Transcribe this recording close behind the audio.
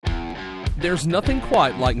There's nothing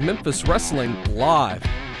quite like Memphis Wrestling live.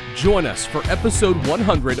 Join us for episode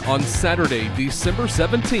 100 on Saturday, December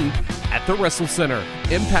 17th at the Wrestle Center.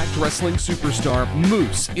 Impact Wrestling superstar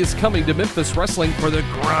Moose is coming to Memphis Wrestling for the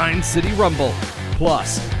Grind City Rumble.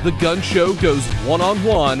 Plus, the Gun Show goes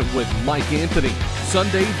one-on-one with Mike Anthony.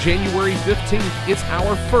 Sunday, January 15th, it's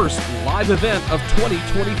our first live event of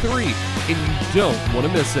 2023, and you don't want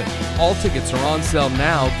to miss it. All tickets are on sale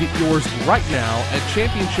now. Get yours right now at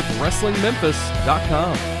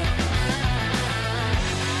championshipwrestlingmemphis.com.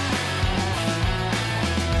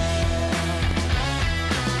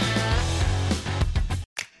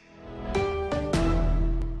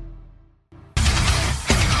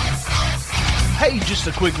 Hey, just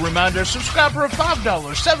a quick reminder, subscribe for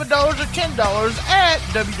 $5, $7, or $10 at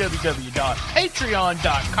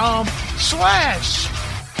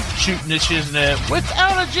www.patreon.com/Shooting the Shiznit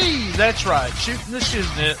without a G. That's right, Shooting the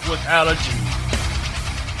Shiznit without a G.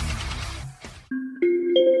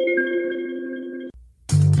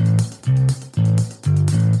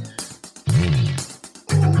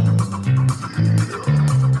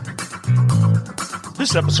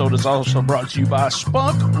 This episode is also brought to you by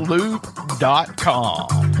SpunkLube.com.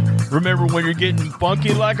 Remember, when you're getting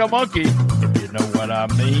funky like a monkey, if you know what I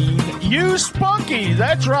mean, use Spunky.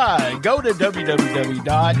 That's right. Go to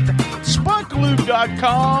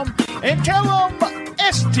www.SpunkLube.com and tell them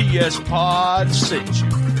STS Pod sent you.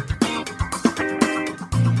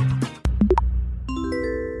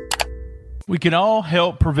 We can all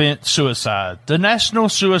help prevent suicide. The National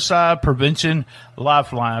Suicide Prevention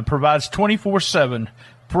Lifeline provides 24/7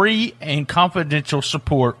 free and confidential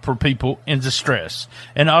support for people in distress,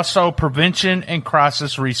 and also prevention and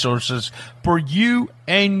crisis resources for you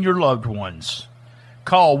and your loved ones.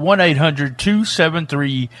 Call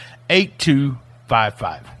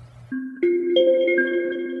 1-800-273-8255.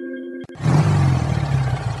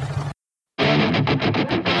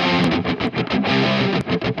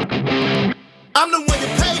 I'm the one you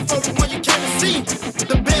paid for, the one you came to see.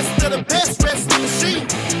 The best of the best wrestling machine.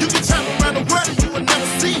 You can travel around the world and you will never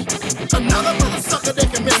see another mother sucker that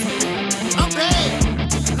can mess with me. I'm bad,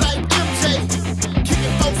 like MJ.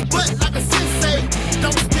 Kicking folks' butt like a sensei.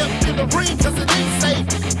 Don't step in the ring cause it ain't safe.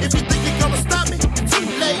 If you think you're gonna stop me, too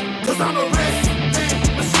late. Cause I'm a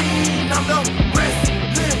wrestling machine. I'm the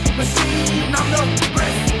wrestling machine. I'm the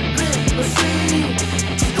wrestling machine.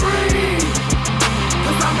 Scream!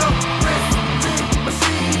 Cause I'm the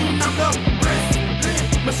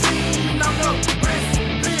machine, I'm the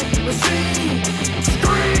wrestling machine.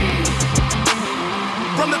 Scream!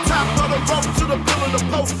 From the top of the rope to the bill of the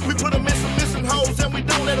post, we put them in some missing holes and we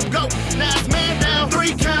don't let them go. Now it's man down,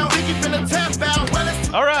 3 count, Biggie finna tap out.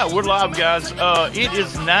 Well, all right, we're live, guys. It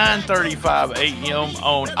is 9:35 a.m.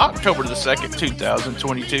 on October the 2nd,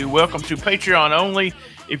 2022. Welcome to Patreon only.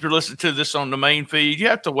 If you're listening to this on the main feed, you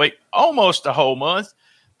have to wait almost a whole month.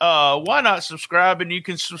 Why not subscribe? And you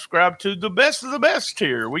can subscribe to the best of the best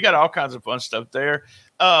tier. We got all kinds of fun stuff there.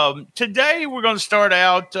 Today we're going to start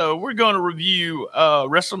out. We're going to review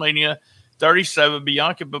WrestleMania 37,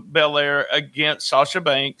 Bianca Belair against Sasha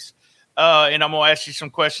Banks. And I'm going to ask you some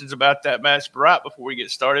questions about that match right before we get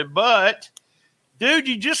started. But, dude,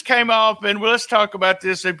 you just came off, and let's talk about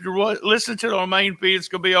this. If you're listening to it on the main feed, it's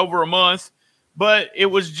going to be over a month. But it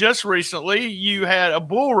was just recently you had a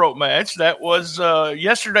bull rope match. That was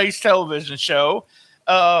yesterday's television show.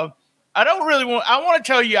 I want to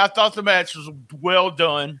tell you, I thought the match was well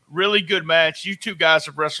done. Really good match. You two guys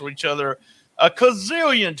have wrestled each other a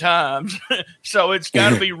gazillion times. So it's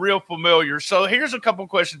got to be real familiar. So here's a couple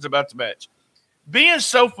questions about the match. Being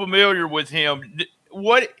so familiar with him,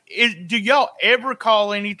 do y'all ever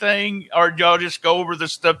call anything, or y'all just go over the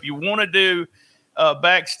stuff you want to do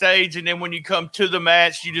backstage, and then when you come to the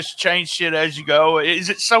match, you just change shit as you go?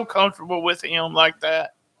 Is it so comfortable with him like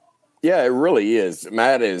that? Yeah, it really is.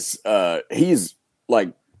 Matt is he's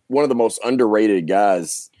like one of the most underrated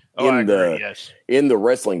guys in the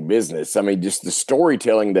wrestling business. I mean, just the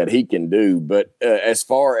storytelling that he can do. But as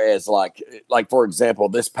far as like for example,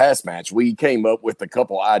 this past match, we came up with a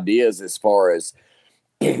couple ideas as far as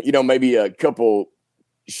maybe a couple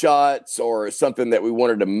shots or something that we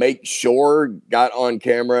wanted to make sure got on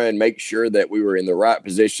camera and make sure that we were in the right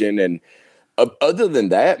position. And other than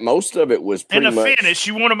that, most of it was pretty much. And the finish,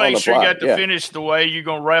 you want to make sure you got the finish the way you're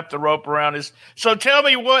going to wrap the rope around his. So tell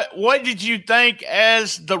me, what did you think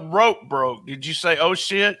as the rope broke? Did you say, oh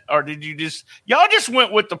shit? Or did you y'all just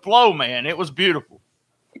went with the flow, man? It was beautiful.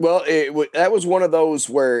 Well, that was one of those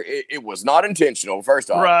where it was not intentional, first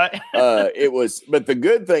off. Right. But the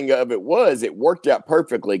good thing of it was it worked out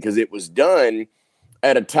perfectly because it was done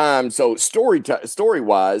at a time. So story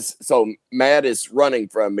wise, so Matt is running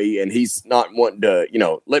from me and he's not wanting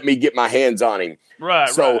to, let me get my hands on him. Right.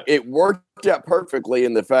 So it worked out perfectly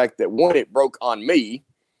in the fact that one, it broke on me.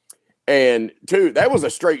 And two, that was a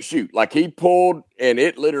straight shoot. Like he pulled and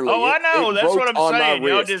it literally. Oh, I know. That's what I'm saying.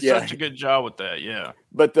 Y'all did yeah. such a good job with that. Yeah.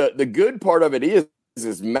 But the good part of it is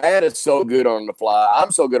Matt is so good on the fly.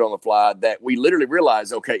 I'm so good on the fly that we literally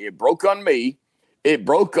realized, okay, it broke on me. It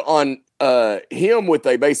broke on him with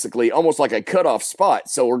a basically almost like a cutoff spot.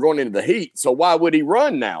 So we're going into the heat. So why would he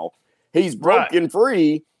run now? He's broken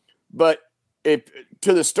free, but if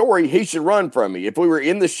to the story, he should run from me. If we were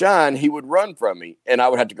in the shine, he would run from me and I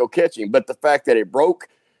would have to go catch him. But the fact that it broke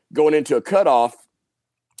going into a cutoff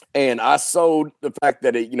and I sold the fact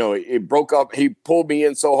that it broke off. He pulled me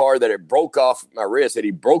in so hard that it broke off my wrist and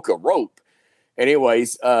he broke a rope.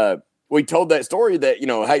 Anyways, we told that story that,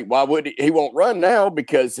 hey, why would he won't run now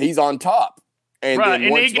because he's on top. And right,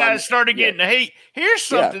 and you guys started getting the heat. Here's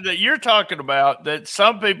something that you're talking about that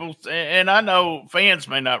some people, and I know fans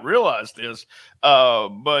may not realize this,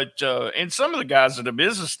 but and some of the guys in the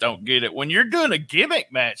business don't get it. When you're doing a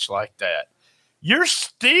gimmick match like that, you're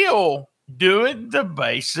still doing the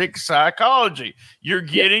basic psychology. You're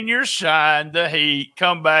getting your shine, the heat,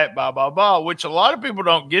 come back, blah, blah, blah, which a lot of people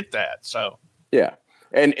don't get that. So, yeah.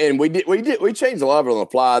 And we changed a lot of it on the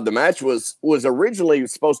fly. The match was originally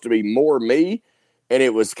supposed to be more me, and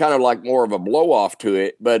it was kind of like more of a blow off to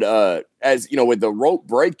it. But as with the rope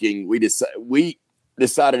breaking, we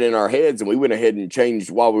decided in our heads, and we went ahead and changed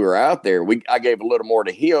while we were out there. I gave a little more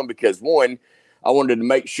to him because one, I wanted to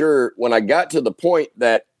make sure when I got to the point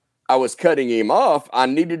that I was cutting him off, I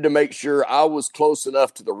needed to make sure I was close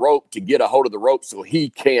enough to the rope to get a hold of the rope so he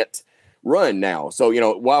can't run now. So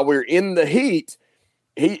while we're in the heat,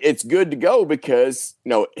 it's good to go because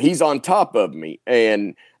he's on top of me.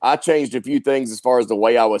 And I changed a few things as far as the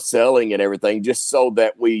way I was selling and everything, just so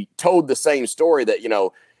that we told the same story that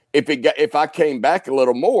if I came back a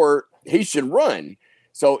little more, he should run.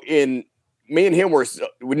 So me and him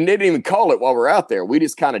we didn't even call it while we're out there. We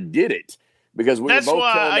just kind of did it because we were both telling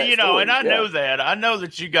that story. And I know that. I know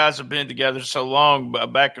that you guys have been together so long,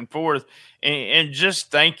 back and forth. And just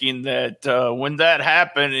thinking that when that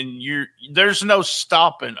happened and there's no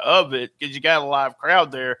stopping of it because you got a live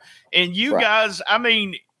crowd there. And you guys, I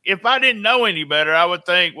mean, if I didn't know any better, I would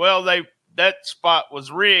think, well, that spot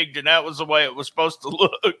was rigged and that was the way it was supposed to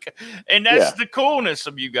look. And that's the coolness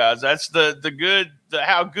of you guys. That's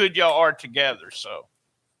how good y'all are together. So.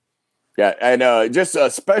 Yeah. And just a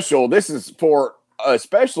special, this is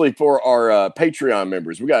especially for our Patreon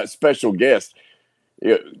members. We got a special guest.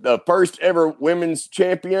 The first ever women's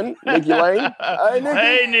champion, Nikki Lane.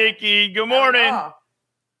 Hey, Nikki. Good morning.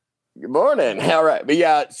 Good morning. All right. But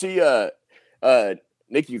yeah, she,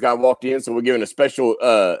 Nikki, you kind of walked in, so we're giving a special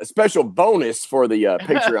bonus for the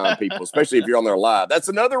Patreon people, especially if you're on there live. That's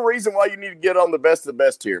another reason why you need to get on the best of the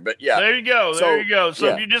best here. But yeah. There you go. So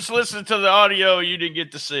if you just listen to the audio, you didn't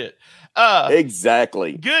get to see it.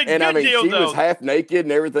 Exactly. Good. And good deal, she was half naked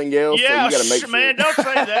and everything else. Yeah, so you got to make sure. Man, don't say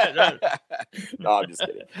that. No, I'm just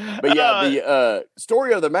kidding. But yeah, the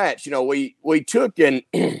story of the match, we took and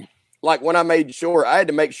like when I made sure, I had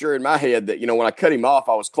to make sure in my head that, when I cut him off,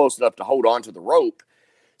 I was close enough to hold on to the rope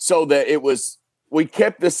so that we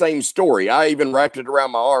kept the same story. I even wrapped it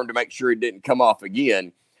around my arm to make sure it didn't come off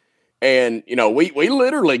again. And, we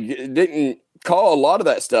literally didn't call a lot of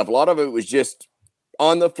that stuff. A lot of it was just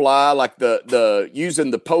on the fly, like the using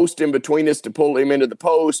the post in between us to pull him into the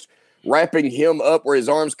post, wrapping him up where his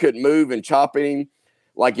arms couldn't move and chopping him.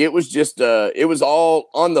 Like it was just, it was all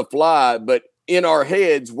on the fly, but in our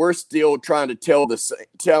heads, we're still trying to tell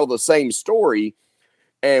the same story.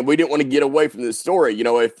 And we didn't want to get away from the story.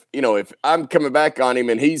 If I'm coming back on him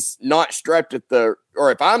and he's not strapped or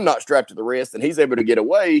if I'm not strapped to the wrist and he's able to get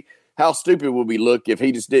away, how stupid would we look if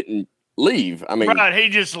he just didn't leave? I mean, right. He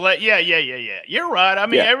just yeah. You're right. I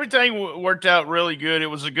mean, everything worked out really good. It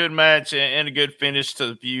was a good match and a good finish to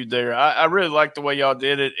the feud there. I really liked the way y'all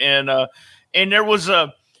did it. And there was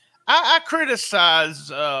I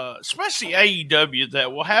criticize, especially AEW,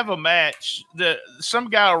 that will have a match that some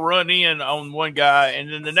guy will run in on one guy,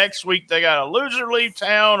 and then the next week they got a loser leave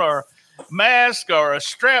town or mask or a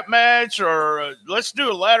strap match or let's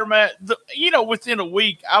do a ladder match. Within a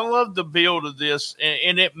week, I love the build of this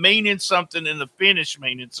and it meaning something and the finish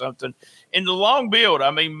meaning something. In the long build,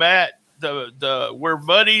 I mean, Matt, we're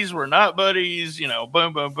buddies, we're not buddies,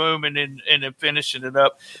 boom, boom, boom, and then finishing it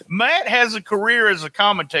up. Matt has a career as a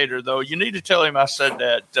commentator, though. You need to tell him I said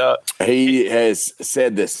that. He has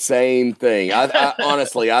said the same thing. I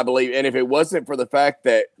honestly, I believe, and if it wasn't for the fact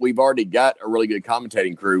that we've already got a really good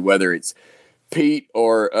commentating crew, whether it's Pete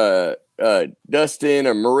or Dustin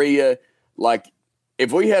or Maria, like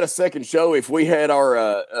if we had a second show, if we had our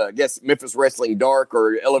I guess Memphis Wrestling Dark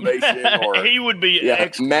or Elevation, or he would be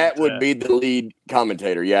excellent. Matt would be the lead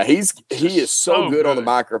commentator. Yeah, he is so good on the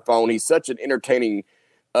microphone. He's such an entertaining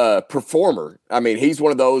performer. I mean, he's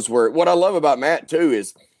one of those where what I love about Matt too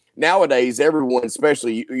is nowadays everyone,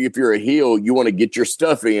 especially if you're a heel, you want to get your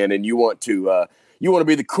stuff in and you want to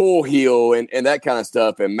be the cool heel and that kind of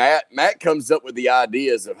stuff. And Matt comes up with the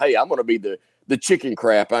ideas of, hey, I'm going to be the chicken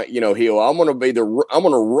crap, heel. I'm going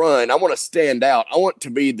to run. I want to stand out. I want to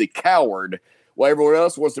be the coward while everyone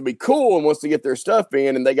else wants to be cool and wants to get their stuff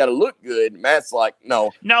in and they got to look good. Matt's like, no,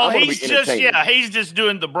 he's just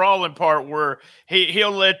doing the brawling part where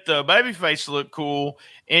he'll let the babyface look cool.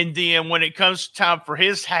 And then when it comes time for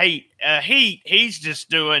his heat, he's just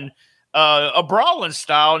doing a brawling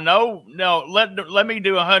style. No, let me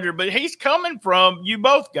do 100. But he's coming from you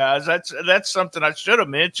both guys. That's something I should have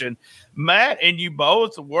mentioned. Matt and you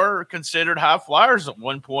both were considered high flyers at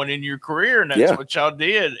one point in your career, and that's what y'all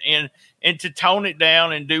did. And to tone it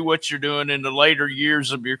down and do what you're doing in the later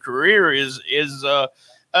years of your career is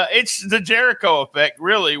it's the Jericho effect,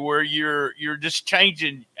 really, where you're just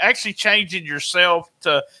changing yourself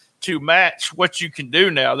to match what you can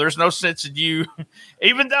do now. There's no sense in you,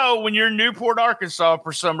 even though when you're in Newport, Arkansas,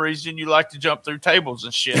 for some reason, you like to jump through tables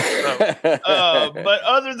and shit. So, but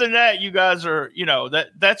other than that, you guys are,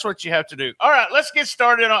 that's what you have to do. All right, let's get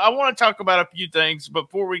started. I want to talk about a few things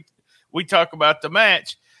before we talk about the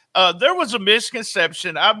match. There was a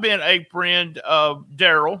misconception. I've been a friend of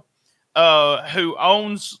Daryl, who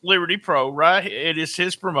owns Liberty Pro, right? It is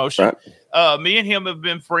his promotion. Right. Me and him have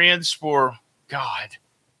been friends for, God,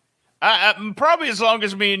 I probably as long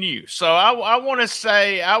as me and you. So I want to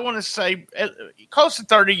say close to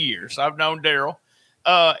 30 years I've known Daryl.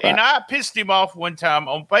 And I pissed him off one time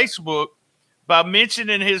on Facebook by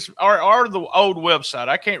mentioning his or the old website.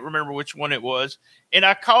 I can't remember which one it was. And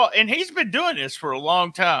and he's been doing this for a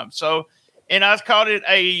long time. So, and I called it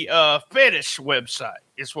a fetish website.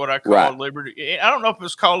 Is what I call Liberty. I don't know if it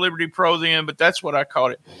was called Liberty Pro then, but that's what I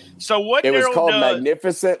called it. So what it was called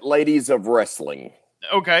Magnificent Ladies of Wrestling.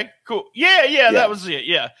 Okay, cool. Yeah, that was it.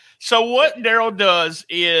 Yeah. So what Daryl does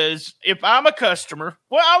is, if I'm a customer,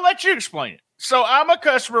 well, I'll let you explain it. So I'm a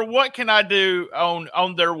customer. What can I do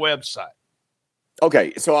on their website?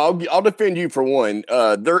 Okay, so I'll defend you for one.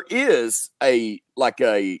 There is a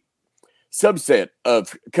subset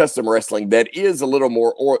of custom wrestling that is a little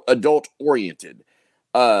more adult oriented,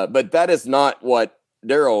 but that is not what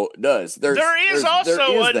Daryl does. There is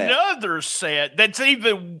also another set that's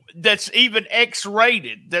even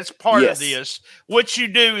X-rated. That's part of this. What you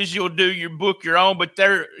do is you'll book your own, but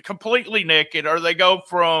they're completely naked, or they go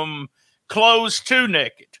from clothes to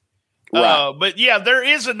naked. Right. But yeah, there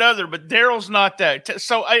is another, but Daryl's not that.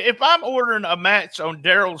 So if I'm ordering a match on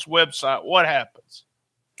Daryl's website, what happens?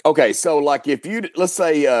 Okay, so like if you let's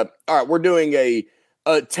say, all right, we're doing a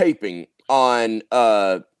taping on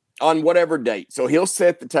whatever date. So he'll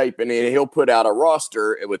set the taping and he'll put out a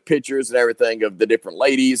roster with pictures and everything of the different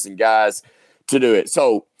ladies and guys to do it.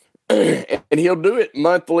 So, and he'll do it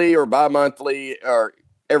monthly or bi-monthly or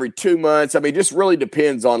every 2 months. I mean, it just really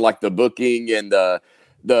depends on like the booking and the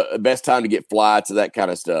best time to get flights and that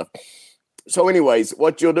kind of stuff. So anyways,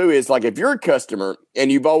 what you'll do is like, if you're a customer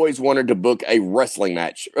and you've always wanted to book a wrestling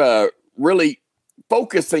match, really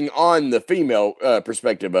focusing on the female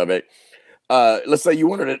perspective of it. Let's say you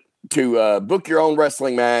wanted to book your own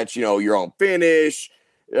wrestling match, your own finish,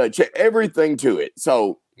 everything to it.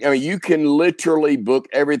 So, I mean, you can literally book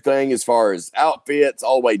everything as far as outfits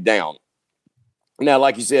all the way down. Now,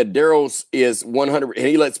 like you said, Daryl's is 100, and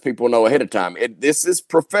he lets people know ahead of time. This is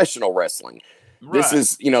professional wrestling. Right.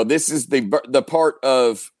 This is the part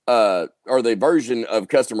of or the version of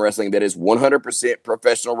custom wrestling that is 100%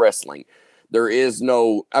 professional wrestling. There is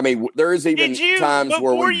no, I mean, there is even times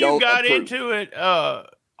where we don't. Before you got into it,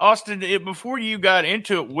 Austin, before you got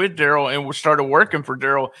into it with Daryl and started working for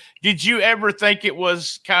Daryl, did you ever think it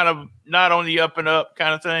was kind of not on the up and up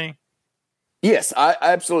kind of thing? Yes, I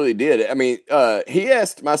absolutely did. I mean, he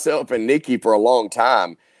asked myself and Nikki for a long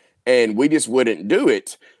time, and we just wouldn't do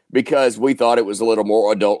it because we thought it was a little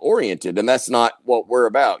more adult oriented, and that's not what we're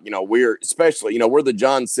about. We're especially, we're the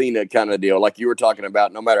John Cena kind of deal, like you were talking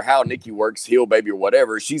about. No matter how Nikki works, heel, baby, or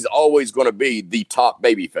whatever, she's always going to be the top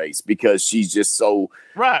baby face because she's just so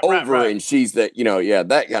over, and she's that,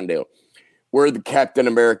 that kind of deal. We're the Captain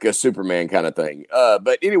America, Superman kind of thing.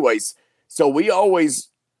 But anyways, so we always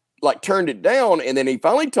turned it down, and then he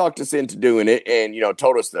finally talked us into doing it and,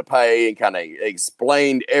 told us to pay and kind of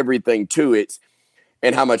explained everything to it.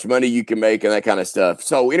 and how much money you can make and that kind of stuff.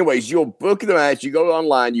 So anyways, you'll book the match. You go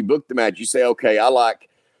online, you book the match. You say, okay,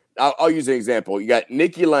 I'll use an example. You got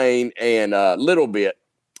Nikki Lane and Little Bit,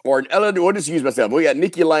 or we'll just use myself. We got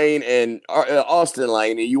Nikki Lane and Austin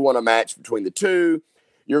Lane, and you want a match between the two.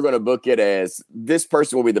 You're going to book it as this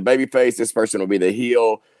person will be the babyface. This person will be the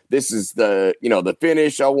heel. This is the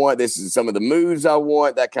finish I want. This is some of the moves I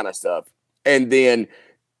want, that kind of stuff. And then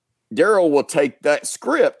Daryl will take that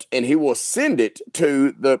script and he will send it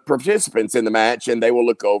to the participants in the match, and they will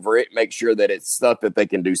look over it, make sure that it's stuff that they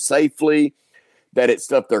can do safely, that it's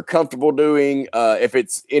stuff they're comfortable doing. If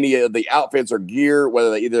it's any of the outfits or gear,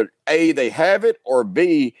 whether they either A, they have it, or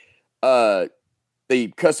B, the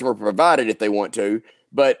customer provided if they want to.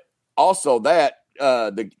 But also that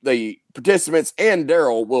the participants and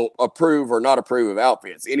Daryl will approve or not approve of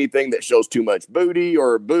outfits. Anything that shows too much booty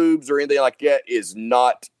or boobs or anything like that is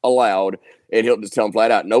not allowed. And he'll just tell them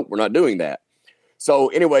flat out, nope, we're not doing that. So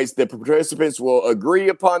anyways, the participants will agree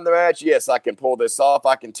upon the match. Yes, I can pull this off.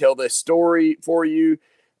 I can tell this story for you.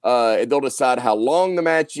 They'll decide how long the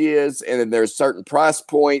match is. And then there's certain price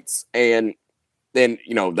points. And then,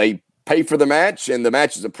 they pay for the match, and the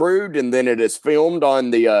match is approved. And then it is filmed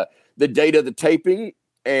on the date of the taping.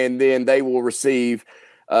 And then they will receive,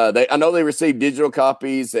 I know they receive digital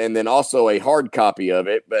copies and then also a hard copy of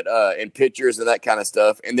it, but and pictures and that kind of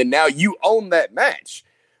stuff. And then now you own that match.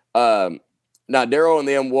 Now, Daryl and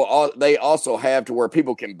them they also have to where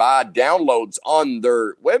people can buy downloads on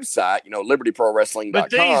their website, libertyprowrestling.com.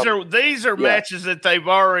 But these are matches that they've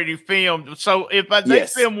already filmed. So if they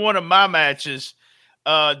film one of my matches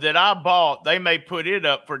that I bought, they may put it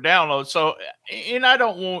up for download. So, and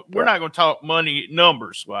we're not going to talk money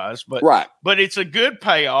numbers wise, but it's a good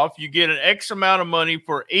payoff. You get an X amount of money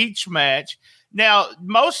for each match. Now,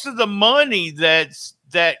 most of the money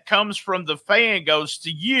that comes from the fan goes to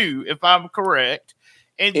you, if I'm correct.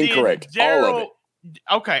 And incorrect. Daryl, all of it.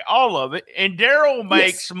 Okay, all of it. And Daryl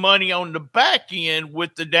makes money on the back end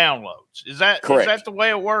with the downloads. Is that correct? Is that the way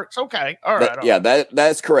it works? Okay, all right.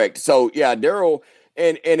 That's correct. So Daryl,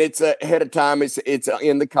 and it's ahead of time. It's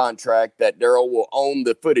in the contract that Daryl will own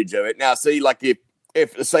the footage of it. Now, see, like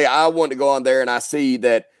if say I want to go on there and I see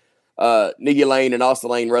that Nikki Lane and Austin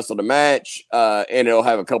Lane wrestled a match, and it'll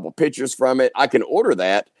have a couple pictures from it, I can order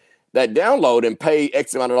that download and pay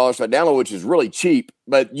X amount of dollars for that download, which is really cheap,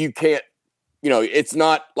 but you can't, it's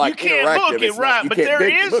not like you can't book it, right? But there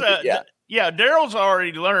is Daryl's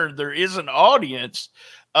already learned there is an audience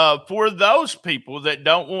for those people that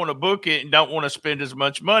don't want to book it and don't want to spend as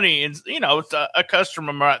much money. And, a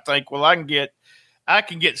customer might think, well, I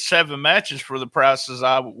can get 7 matches for the price as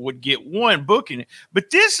I would get one booking it.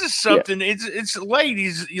 But this is something, it's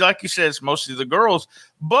ladies, like you said, it's mostly the girls,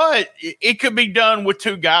 but it could be done with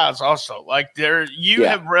 2 guys also. Like you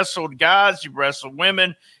have wrestled guys, you've wrestled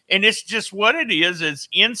women, and it's just what it is. It's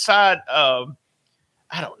inside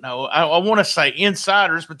I don't know. I want to say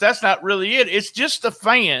insiders, but that's not really it. It's just the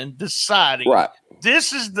fan deciding. Right.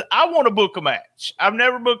 I want to book a match. I've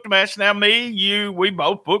never booked a match. Now, we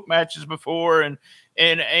both book matches before, and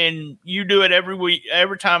you do it every week,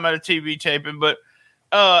 every time at a TV taping. But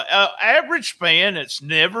average fan that's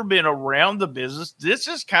never been around the business, this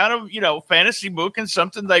is kind of fantasy booking,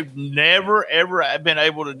 something they've never ever been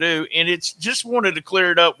able to do, and it's just wanted to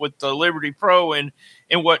clear it up with the Liberty Pro and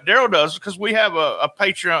what Daryl does, because we have a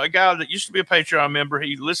Patreon, a guy that used to be a Patreon member.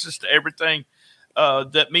 He listens to everything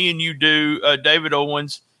that me and you do, David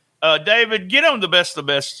Owens. David, get on the best of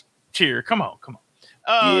the best tier. Come on.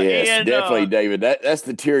 Yes, definitely, David. That's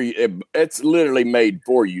the tier. It's literally made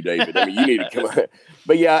for you, David. I mean, you need to come on.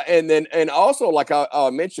 But and also, like I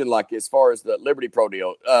mentioned, like as far as the Liberty Pro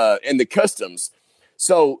deal and the customs.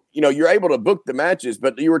 So, you're able to book the matches,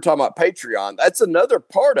 but you were talking about Patreon. That's another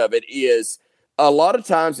part of it is a lot of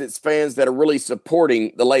times it's fans that are really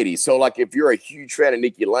supporting the ladies. So, like if you're a huge fan of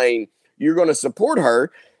Nikki Lane, you're going to support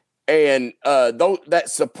her. And that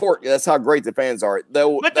support, that's how great the fans are.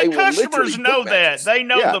 But the customers know that. They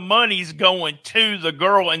know the money's going to the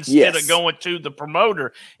girl instead of going to the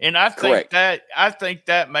promoter. And I think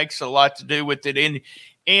that makes a lot to do with it.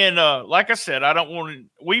 And like I said, I don't want to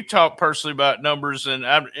 – we've talked personally about numbers, and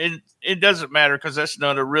it doesn't matter because that's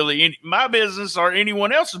none of really my business or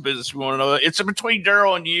anyone else's business. We want to know. It's between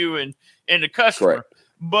Daryl and you and the customer. Correct.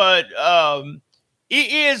 But it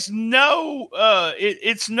is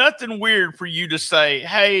it's nothing weird for you to say,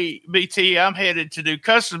 hey, BT, I'm headed to do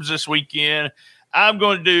customs this weekend. I'm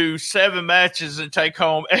going to do 7 matches and take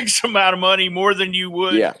home X amount of money, more than you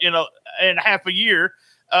would in half a year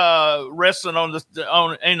wrestling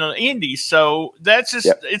in the indies. So that's just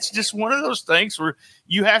it's just one of those things where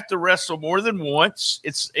you have to wrestle more than once.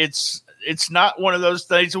 It's it's not one of those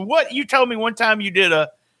things. What you told me one time you did a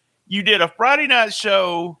Friday night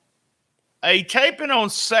show, a taping on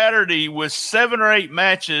Saturday with 7 or 8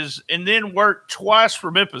 matches, and then worked twice for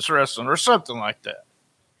Memphis Wrestling or something like that.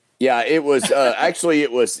 Yeah, it was actually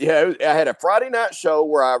I had a Friday night show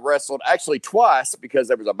where I wrestled actually twice because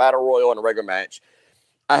there was a battle royal and a regular match.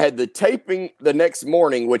 I had the taping the next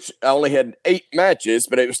morning, which I only had 8 matches,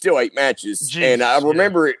 but it was still 8 matches. Jesus, and I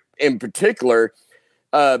remember it in particular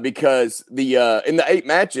because in the 8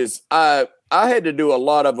 matches, I had to do a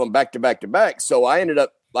lot of them back to back to back. So I ended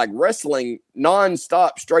up like wrestling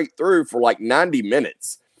nonstop straight through for like 90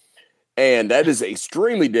 minutes. And that is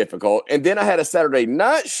extremely difficult. And then I had a Saturday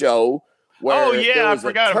night show where there was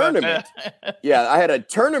a tournament. Yeah, I had a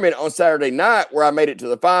tournament on Saturday night where I made it to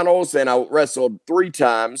the finals and I wrestled 3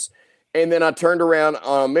 times. And then I turned around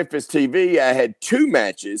on Memphis TV. I had 2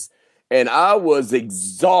 matches and I was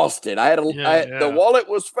exhausted. The wallet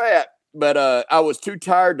was fat, but I was too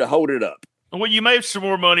tired to hold it up. Well, you made some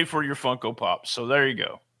more money for your Funko Pops, so there you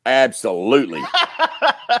go. Absolutely.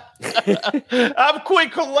 I've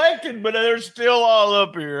quit collecting, but they're still all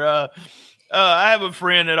up here. I have a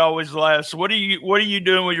friend that always laughs. What are you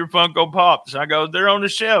doing with your Funko Pops? I go, they're on the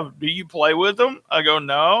shelf. Do you play with them? I go,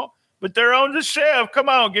 no, but they're on the shelf. Come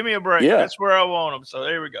on, give me a break. Yeah. That's where I want them. So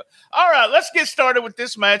there we go. All right, let's get started with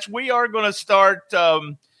this match. We are going to start. I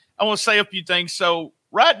want to say a few things. So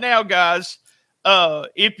right now, guys,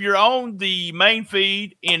 if you're on the main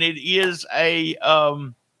feed and it is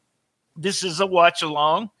this is a watch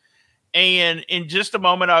along, and in just a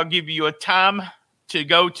moment, I'll give you a time to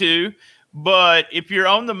go to. But if you're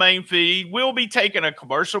on the main feed, we'll be taking a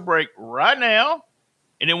commercial break right now.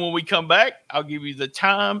 And then when we come back, I'll give you the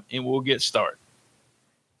time and we'll get started.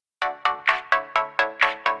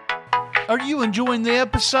 Are you enjoying the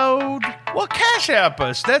episode? Well, Cash App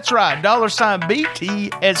us. That's right.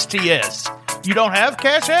 $BTSTS. You don't have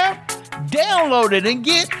Cash App? Download it and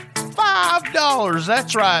get $5.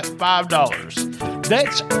 That's right. $5.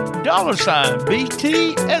 That's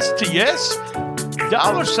 $BTSTS.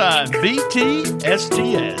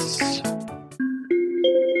 $BTSTS.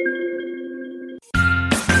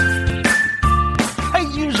 Hey,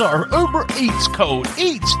 use our Uber Eats code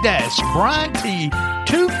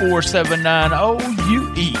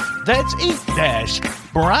EATS-BRIAN-T24790UE. That's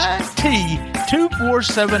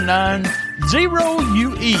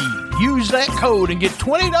EATS-BRIAN-T24790UE. Use that code and get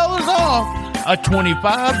 $20 off a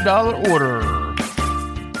 $25 order.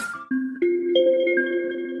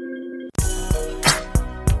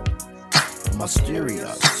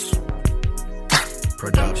 Mysterious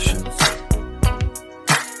Productions.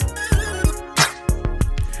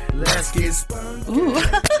 Let's get spun. Ooh.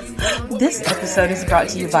 This episode is brought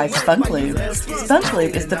to you by Spunk Lube. Spunk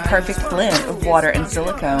Lube is the perfect blend of water and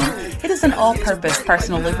silicone. It is an all-purpose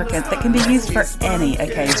personal lubricant that can be used for any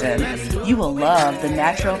occasion. You will love the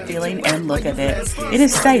natural feeling and look of it. It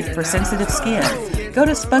is safe for sensitive skin. Go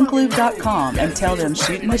to spunklube.com and tell them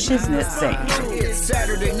Shooting the Shiznit sent you. It's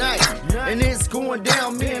Saturday night, and it's going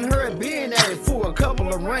down. Me and her being at it for a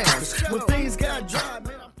couple of rounds. When things got dry,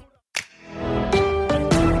 man.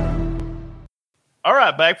 All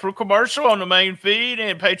right, back for a commercial on the main feed,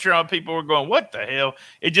 and Patreon people are going, what the hell?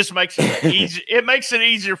 It just makes it easy. It makes it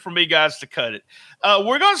easier for me guys to cut it.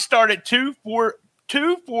 We're going to start at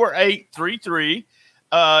 24833.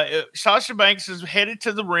 Sasha Banks is headed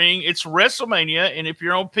to the ring. It's WrestleMania, and if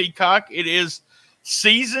you're on Peacock, it is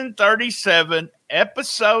season 37,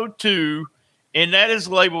 episode 2, and that is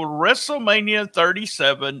labeled WrestleMania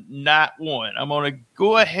 37, Night 1. I'm going to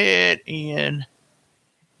go ahead and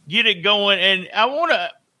get it going. And I want to,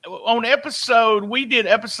 we did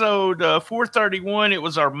episode 431. It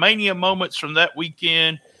was our Mania moments from that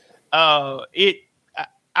weekend. I'm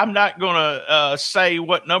not going to say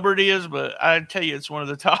what number it is, but I tell you, it's one of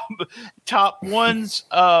the top ones.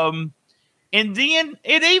 And then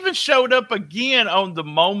it even showed up again on the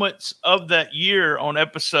moments of that year on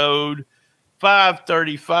episode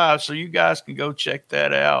 535. So you guys can go check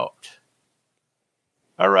that out.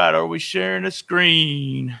 All right. Are we sharing the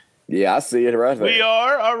screen? Yeah, I see it right there. We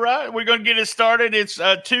are. All right. We're going to get it started. It's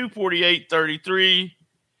 248:33.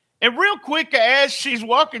 And real quick, as she's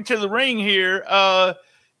walking to the ring here,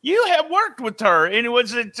 you have worked with her. And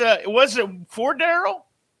was it for Daryl?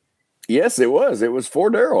 Yes, it was. It was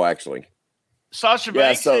for Daryl, actually. Sasha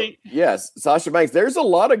Banks. Yes, Sasha Banks. There's a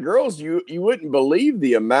lot of girls you wouldn't believe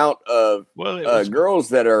the amount of girls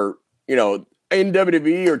that are, in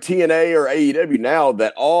WWE or TNA or AEW now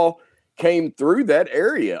that all came through that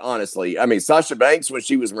area, honestly. I mean, Sasha Banks, when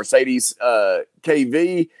she was Mercedes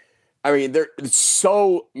KV, I mean, there's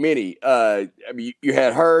so many. I mean, you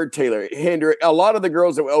had her, Taylor Hendrick, a lot of the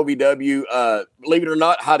girls at LVW. Believe it or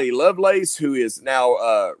not, Heidi Lovelace, who is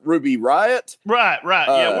now Ruby Riott. Right.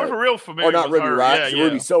 Yeah, we're real familiar. Or not with Ruby her. Riott, Yeah.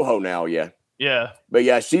 Ruby Soho now. Yeah. Yeah. But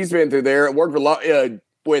yeah, she's been through there. Worked with a lot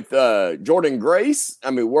with Jordan Grace. I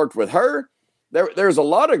mean, worked with her. There's a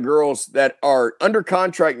lot of girls that are under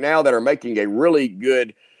contract now that are making a really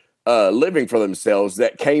good living for themselves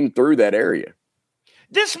that came through that area.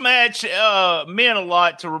 This match meant a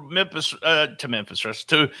lot to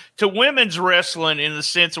women's wrestling in the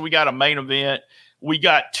sense that we got a main event. We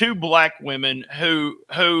got two black women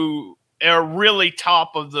who are really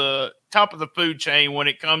top of the food chain when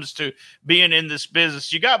it comes to being in this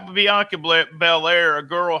business. You got Bianca Belair, a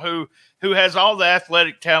girl who has all the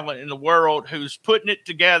athletic talent in the world, who's putting it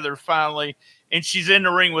together finally. And she's in the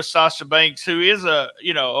ring with Sasha Banks, who is a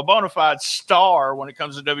bona fide star when it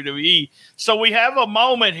comes to WWE. So we have a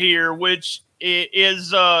moment here, which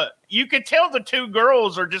is you can tell the two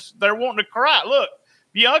girls they're wanting to cry. Look,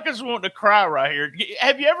 Bianca's wanting to cry right here.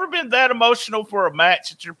 Have you ever been that emotional for a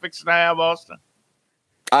match that you're fixing to have, Austin?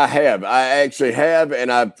 I have. I actually have, and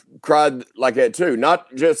I've cried like that too.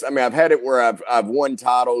 Not just, I mean, I've had it where I've won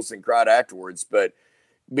titles and cried afterwards, but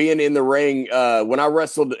being in the ring when I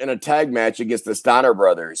wrestled in a tag match against the Steiner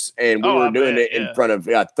brothers, and we were doing it in front of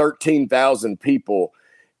 13,000 people,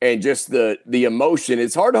 and just the emotion,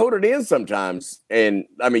 it's hard to hold it in sometimes. And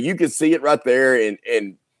I mean, you can see it right there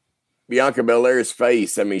in Bianca Belair's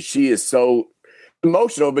face. I mean, she is so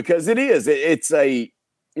emotional because it's a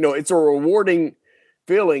rewarding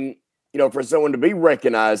feeling, for someone to be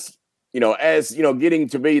recognized, as, getting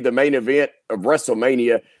to be the main event of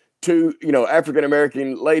WrestleMania. To,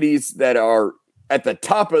 African-American ladies that are at the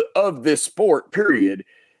top of this sport, period.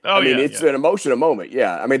 It's an emotional moment.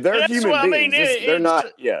 Yeah. I mean, they're human beings. They're not.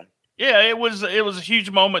 Yeah. Yeah. It was a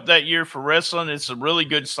huge moment that year for wrestling. It's a really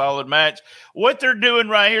good, solid match. What they're doing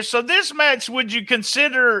right here. So this match, would you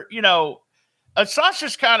consider,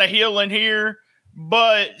 Sasha's kind of healing here,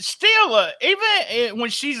 but still, even when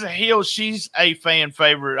she's a heel, she's a fan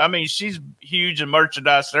favorite. I mean, she's huge in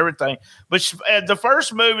merchandise and everything. But the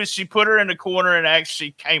first move is she put her in the corner and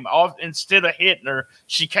actually came off. Instead of hitting her,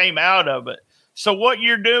 she came out of it. So what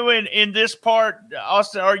you're doing in this part,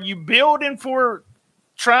 Austin, are you building for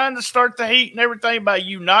trying to start the heat and everything by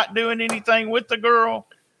you not doing anything with the girl,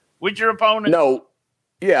 with your opponent? No.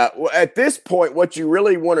 Yeah, well, at this point, what you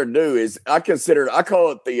really want to do is, I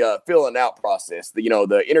call it the filling out process, the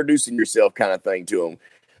introducing yourself kind of thing to them.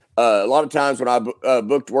 A lot of times when I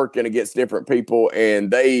booked working against different people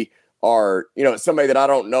and they are, somebody that I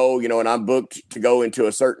don't know, and I'm booked to go into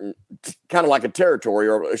a certain kind of like a territory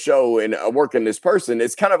or a show and working this person,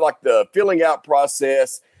 it's kind of like the filling out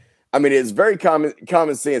process. I mean, it's very common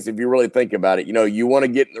sense if you really think about it. You want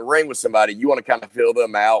to get in the ring with somebody, you want to kind of fill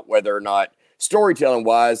them out, whether or not storytelling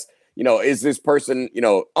wise, is this person,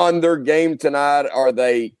 on their game tonight? Are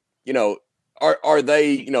they, are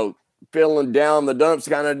they, filling down the dumps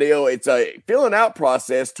kind of deal? It's a filling out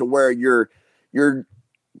process to where you're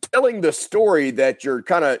telling the story that you're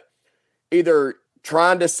kind of either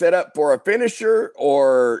trying to set up for a finisher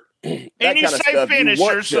or that and you kind of say stuff.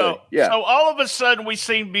 Finisher, so all of a sudden we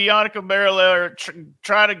seen Bianca Belair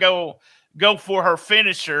try to go for her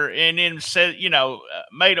finisher and then said,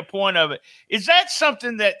 made a point of it. Is that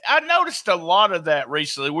something that I noticed a lot of that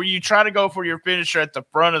recently, where you try to go for your finisher at the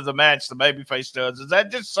front of the match, the babyface does? Is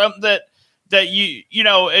that just something that you,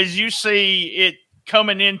 as you see it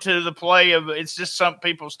coming into the play of, it's just something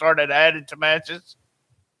people started adding to matches?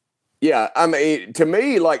 Yeah. I mean, to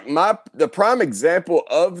me, like the prime example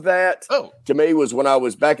of that to me was when I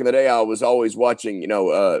was back in the day, I was always watching,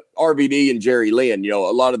 RVD and Jerry Lynn, a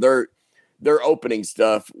lot of their opening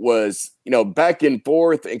stuff was, back and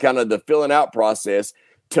forth and kind of the filling out process.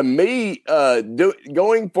 To me,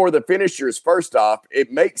 going for the finishers first off,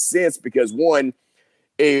 it makes sense because one,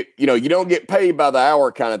 you don't get paid by the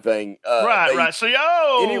hour kind of thing. Right. So,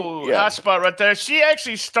 high spot right there. She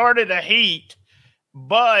actually started a heat,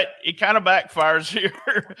 but it kind of backfires here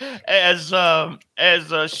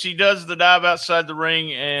as she does the dive outside the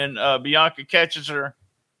ring and Bianca catches her.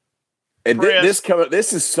 And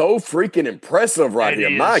this is so freaking impressive right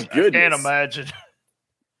here. My goodness. I can't imagine.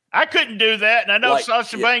 I couldn't do that. And I know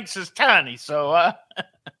Sasha Banks is tiny. So,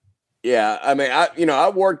 yeah, I mean, I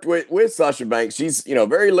worked with Sasha Banks. She's,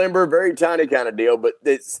 very limber, very tiny kind of deal. But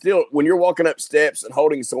it's still, when you're walking up steps and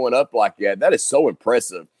holding someone up like that is so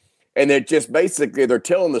impressive. And they're just basically, they're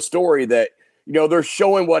telling the story that, they're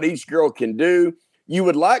showing what each girl can do. You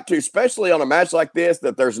would like to, especially on a match like this,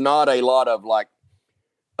 that there's not a lot of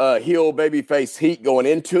heel babyface heat going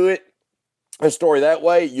into it. a story that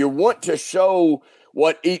way. You want to show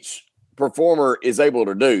what each performer is able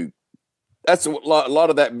to do. That's a lot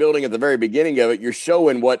of that building at the very beginning of it. You're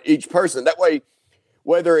showing what each person, that way,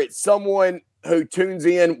 whether it's someone who tunes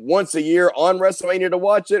in once a year on WrestleMania to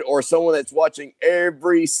watch it, or someone that's watching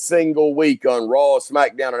every single week on Raw,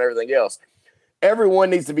 SmackDown, and everything else,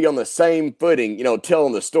 everyone needs to be on the same footing,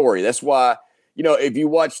 telling the story. That's why, if you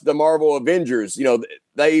watch the Marvel Avengers,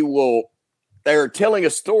 they're telling a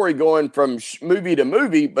story going from movie to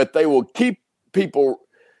movie, but they will keep people,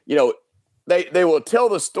 they will tell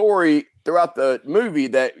the story throughout the movie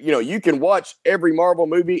that, you can watch every Marvel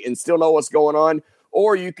movie and still know what's going on,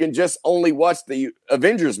 or you can just only watch the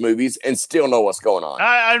Avengers movies and still know what's going on.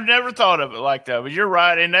 I've never thought of it like that, but you're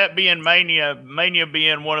right. And that being Mania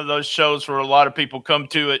being one of those shows where a lot of people come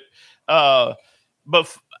to it.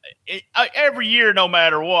 Every year, no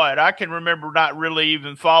matter what, I can remember not really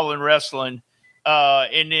even following wrestling.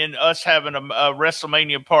 And then us having a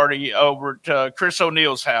WrestleMania party over at Chris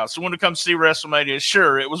O'Neill's house. When it comes to see WrestleMania,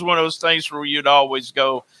 sure, it was one of those things where you'd always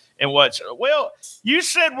go and watch. Well, you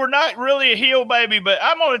said we're not really a heel, baby, but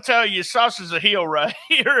I'm going to tell you, Sasha's a heel right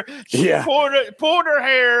here. She pulled her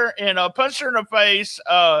hair and punched her in the face.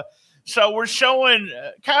 So we're showing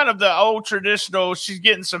kind of the old traditional. She's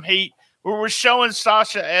getting some heat. We're showing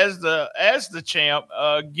Sasha as the champ,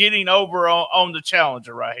 getting over on the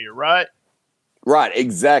challenger right here, right? Right,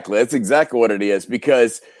 exactly. That's exactly what it is,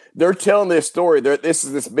 because they're telling this story. This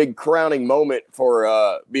is this big crowning moment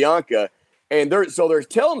for Bianca. And they're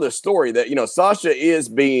telling the story that, Sasha is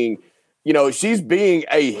being, she's being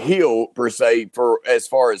a heel per se for as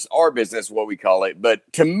far as our business, what we call it. But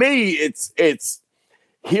to me, it's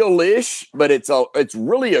heelish, but it's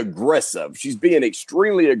really aggressive. She's being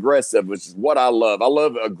extremely aggressive, which is what I love. I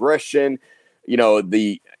love aggression. You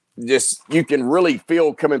can really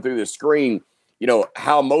feel coming through the screen,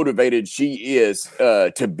 how motivated she is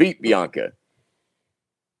to beat Bianca.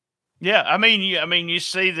 Yeah, I mean, you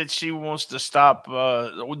see that she wants to stop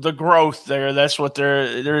the growth there. That's what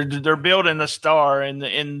they're building a star, and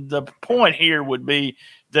the point here would be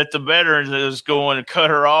that the veteran is going to cut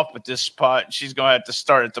her off at this spot. And she's going to have to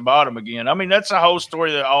start at the bottom again. I mean, that's a whole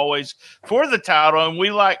story that always for the title,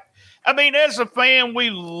 and as a fan, we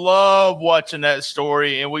love watching that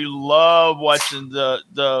story, and we love watching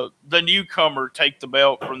the newcomer take the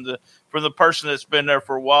belt from the person that's been there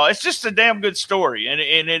for a while. It's just a damn good story, and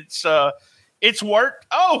it's worked.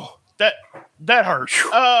 Oh, that hurt.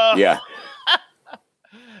 Yeah.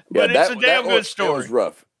 But it's a damn good story. It was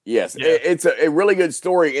rough. Yes, yeah. It's a really good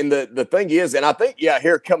story. And the thing is, and I think,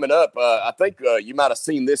 here coming up, I think you might have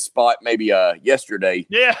seen this spot maybe yesterday.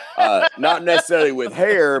 Yeah. Not necessarily with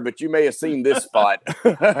hair, but you may have seen this spot.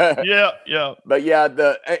 Yeah. But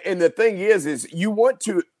the thing is you want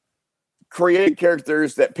to create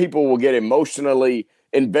characters that people will get emotionally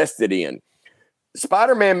invested in.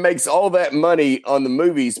 Spider-Man makes all that money on the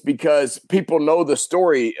movies because people know the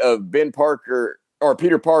story of Ben Parker or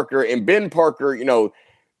Peter Parker, and Ben Parker,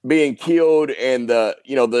 being killed, and the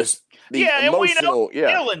emotional, and we know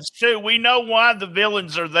villains too. We know why the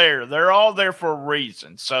villains are there. They're all there for a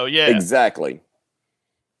reason. So yeah, exactly.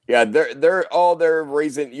 Yeah, they're all there for a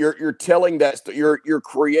reason. You're telling that you're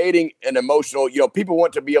creating an emotional. People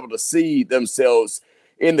want to be able to see themselves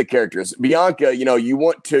in the characters. Bianca, you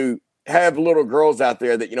want to have little girls out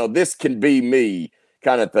there that this can be me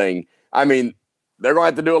kind of thing. I mean, they're going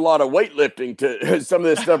to have to do a lot of weightlifting to some of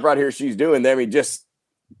this stuff right here she's doing. I mean,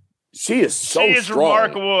 she is so strong. She is a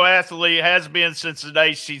remarkable athlete, has been since the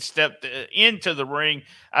day she stepped into the ring.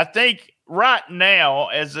 I think right now,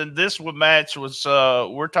 as in this match was,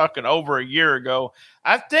 we're talking over a year ago,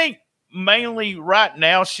 I think mainly right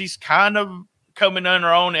now she's kind of coming on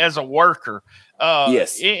her own as a worker.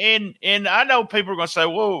 Yes. And I know people are going to say,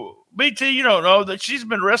 whoa, BT, you don't know that she's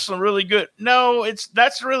been wrestling really good. No,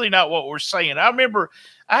 that's really not what we're saying. I remember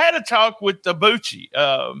I had a talk with the Bucci,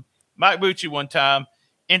 Mike Bucci one time,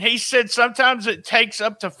 and he said sometimes it takes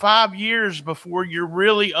up to 5 years before you're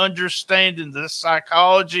really understanding the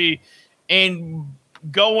psychology and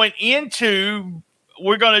going into,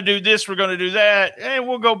 we're going to do this, we're going to do that, and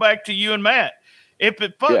we'll go back to you and Matt. If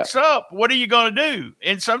it fucks up, what are you going to do?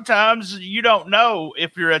 And sometimes you don't know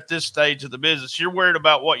if you're at this stage of the business. You're worried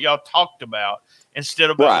about what y'all talked about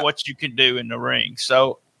instead of about what you can do in the ring.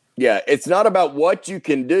 So, yeah, it's not about what you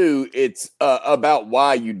can do. It's about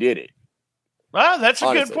why you did it. Well, that's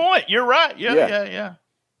a good point. You're right. Yeah.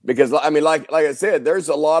 Because, I mean, like I said, there's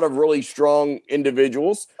a lot of really strong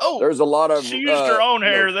individuals. Oh, there's a lot of. She used her own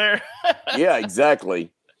hair there. Yeah,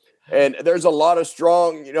 exactly. And there's a lot of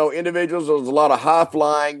strong, individuals. There's a lot of high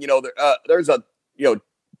flying. There's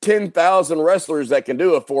 10,000 wrestlers that can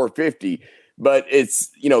do a 450. but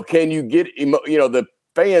it's, can you get, the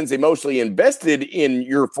fans emotionally invested in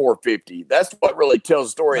your 450? That's what really tells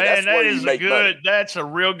the story. Man, that's that's a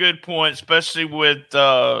real good point, especially with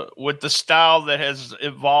the style that has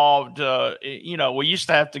evolved. We used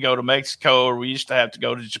to have to go to Mexico, or we used to have to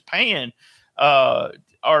go to Japan, or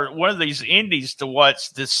one of these indies to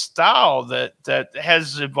watch this style that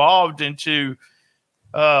has evolved into.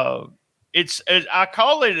 I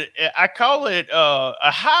call it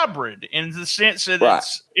a hybrid, in the sense that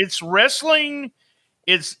it's wrestling,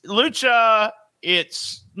 it's lucha,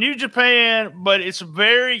 it's New Japan, but it's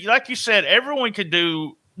very, like you said, everyone could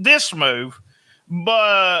do this move,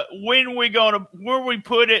 but where we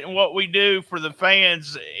put it and what we do for the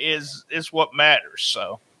fans is what matters.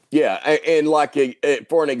 So yeah, and like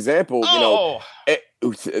for an example,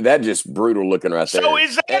 that just brutal looking right there. So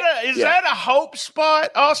is that a hope spot,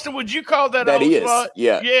 Austin? Would you call that a hope spot?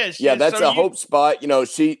 Yeah. Yes. Yeah, that's a hope spot.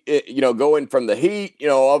 She, going from the heat,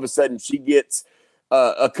 all of a sudden she gets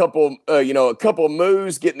a couple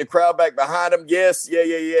moves, getting the crowd back behind them. Yes. Yeah.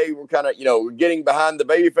 We're kind of, we're getting behind the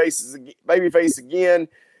babyface again,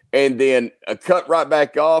 and then a cut right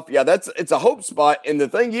back off. Yeah, it's a hope spot. And the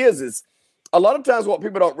thing is a lot of times what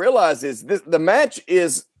people don't realize is the match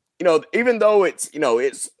is, even though it's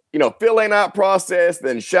filling out process,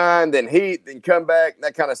 then shine, then heat, then come back,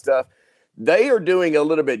 that kind of stuff, they are doing a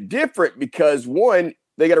little bit different because, one,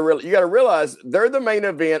 you got to realize they're the main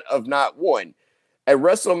event of night one. At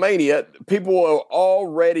WrestleMania, people have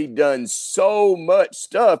already done so much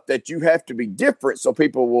stuff that you have to be different so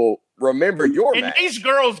people will remember your match. And these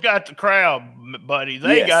girls got the crowd, buddy.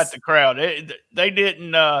 They got the crowd. They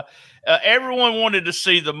didn't everyone wanted to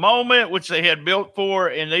see the moment, which they had built for,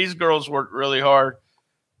 and these girls worked really hard.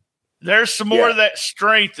 There's some more of that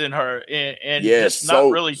strength in her, and just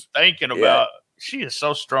not really thinking about. She is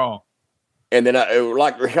so strong. And then,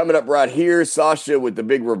 like, we're coming up right here, Sasha with the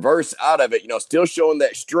big reverse out of it, still showing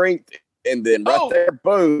that strength. And then there,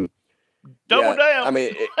 boom. Double down. I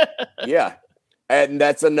mean, yeah. And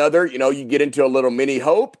that's another, you get into a little mini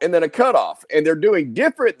hope and then a cutoff. And they're doing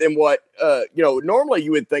different than what, normally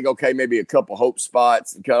you would think, okay, maybe a couple hope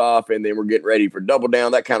spots and cut off, and then we're getting ready for double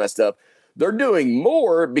down, that kind of stuff. They're doing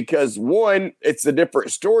more because, one, it's a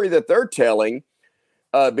different story that they're telling,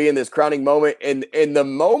 being this crowning moment. And the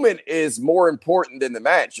moment is more important than the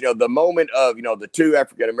match. The moment of, the two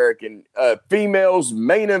African-American females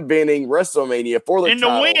main eventing WrestleMania for the title.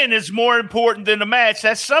 And the win is more important than the match.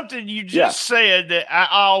 That's something you just said that I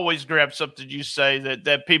always grab something you say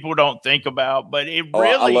that people don't think about, but it really.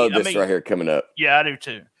 I love this right here coming up. Yeah, I do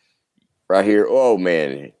too. Right here. Oh,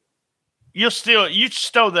 man. You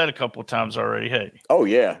stole that a couple of times already, hey? Oh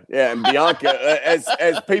yeah. And Bianca, as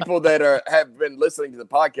people that have been listening to the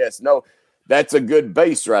podcast know, that's a good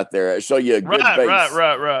base right there. I show you a good base.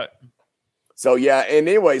 Right. So yeah. And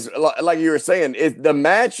anyways, like you were saying, the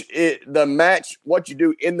match. What you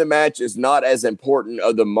do in the match is not as important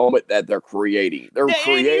of the moment that they're creating. They're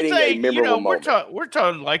creating a memorable moment. We're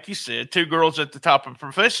talking, like you said, two girls at the top of the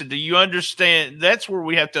profession. Do you understand? That's where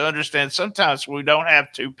we have to understand. Sometimes we don't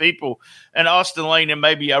have two people, and Austin Lane and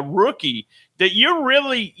maybe a rookie. That you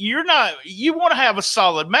want to have a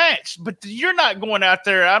solid match, but you're not going out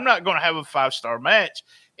there. I'm not going to have a 5-star match.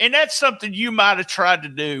 And that's something you might have tried to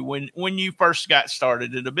do when you first got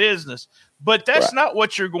started in the business. But that's not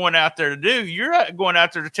what you're going out there to do. You're going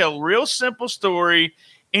out there to tell a real simple story,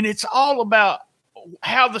 and it's all about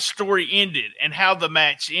how the story ended and how the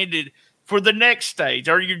match ended for the next stage.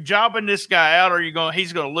 Are you jobbing this guy out? Or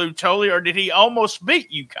he's going to lose totally, or did he almost beat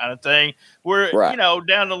you kind of thing where,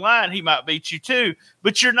 down the line he might beat you too.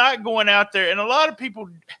 But you're not going out there. And a lot of people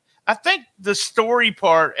 – I think the story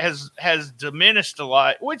part has diminished a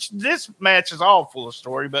lot, which this match is all full of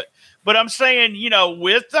story. But I'm saying,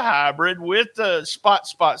 with the hybrid, with the spot,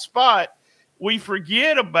 we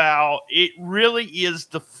forget about it really is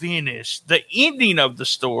the finish, the ending of the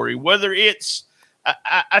story, whether it's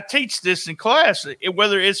I teach this in class,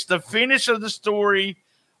 whether it's the finish of the story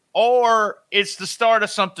or it's the start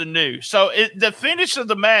of something new. So the finish of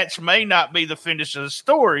the match may not be the finish of the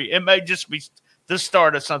story. It may just be the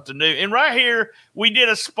start of something new. And right here, we did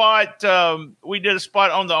a spot on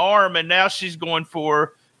the arm, and now she's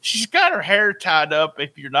got her hair tied up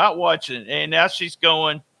if you're not watching, and now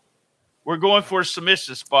we're going for a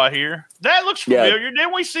submissive spot here. That looks familiar. Yeah.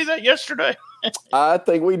 Didn't we see that yesterday? I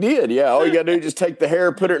think we did. Yeah. All you got to do is just take the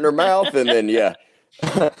hair, put it in her mouth, and then, yeah.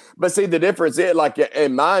 But see, the difference is, like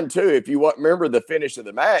in mine too, if you remember the finish of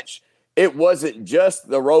the match, it wasn't just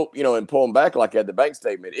the rope, and pulling back like at the bank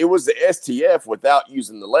statement. It was the STF without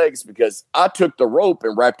using the legs, because I took the rope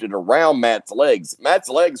and wrapped it around Matt's legs. Matt's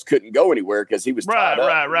legs couldn't go anywhere because he was tied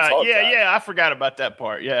up. Right. Yeah. I forgot about that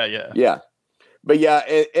part. Yeah. But yeah,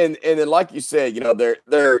 and then like you said,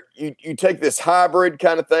 you take this hybrid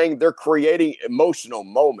kind of thing. They're creating emotional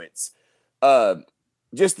moments.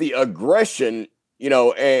 Just the aggression,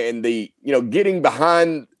 and the getting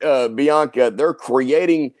behind Bianca. They're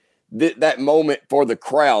creating that moment for the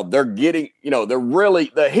crowd. They're getting, they're really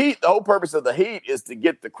the heat. The whole purpose of the heat is to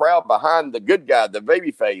get the crowd behind the good guy, the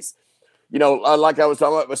baby face. Like I was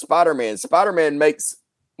talking about with Spider-Man. Spider-Man makes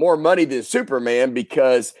more money than Superman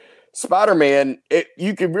because Spider-Man,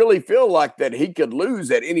 you could really feel like that he could lose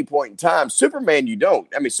at any point in time. Superman, you don't.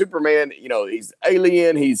 I mean, Superman, he's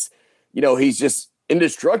alien. He's just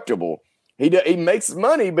indestructible. He makes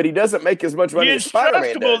money, but he doesn't make as much money as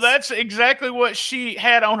Spider-Man does. That's exactly what she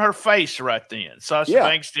had on her face right then. Sasha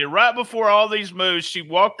Banks did. Right before all these moves, she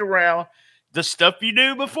walked around the stuff you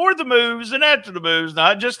do before the moves and after the moves,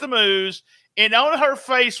 not just the moves. And on her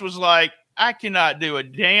face was like, I cannot do a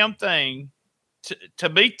damn thing to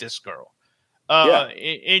beat this girl.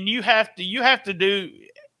 And you have to do.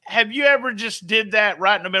 Have you ever just did that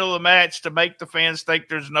right in the middle of the match to make the fans think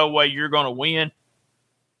there's no way you're going to win?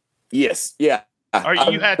 Yes. Yeah. Or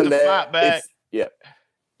you have to fight back.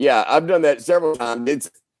 Yeah. I've done that several times. It's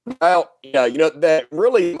about, that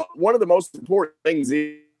really one of the most important things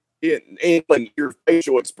is your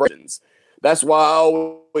facial expressions. That's why I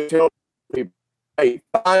always tell people, hey,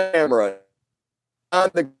 find camera,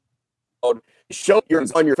 find the crowd, show your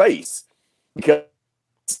on your face, because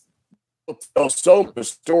so much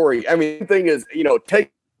story. I mean, the thing is,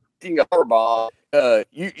 taking a power bomb,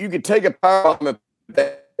 you could take a power bomb and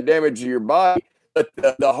that damage your body, but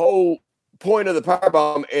the whole point of the power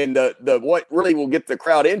bomb and the what really will get the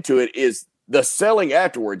crowd into it is the selling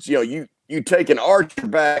afterwards. You take an arch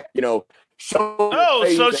back, show.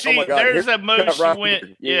 There's that move she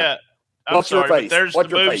went. Yeah, I'm sorry, but there's the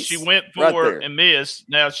move she went for and missed.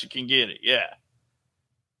 Now she can get it.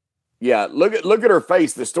 Yeah. Look at her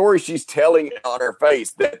face. The story she's telling on her face.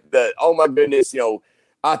 That oh my goodness,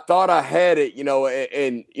 I thought I had it,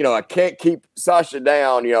 and I can't keep Sasha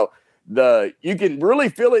down. You can really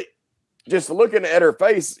feel it just looking at her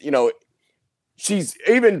face. She's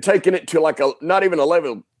even taking it to like not even a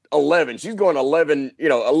level 11. She's going 11,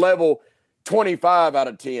 a level 25 out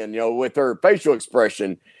of 10, with her facial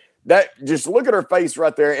expression. That just look at her face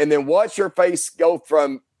right there, and then watch her face go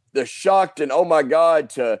from the shocked and oh my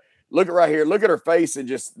God to look at right here. Look at her face and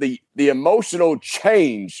just the emotional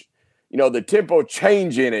change. The tempo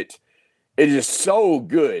change in it is just so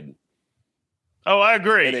good. Oh, I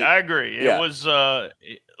agree. It was, like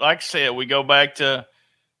I said, we go back to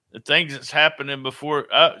the things that's happening before.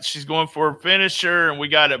 She's going for a finisher, and we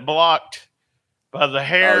got it blocked by the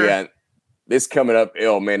hair. Oh, yeah. This coming up,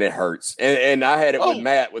 oh, man, it hurts. And I had it with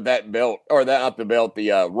Matt with that belt, or that not the belt,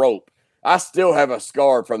 the rope. I still have a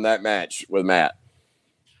scar from that match with Matt.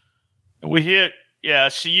 We hit,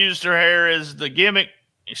 she used her hair as the gimmick.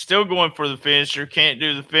 Still going for the finisher. Can't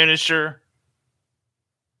do the finisher.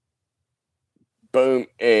 Boom.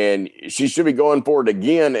 And she should be going for it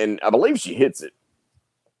again. And I believe she hits it.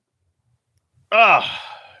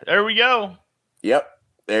 There we go. Yep.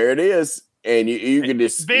 There it is. And you can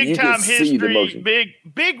just big time history,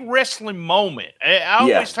 big wrestling moment. I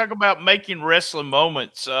always talk about making wrestling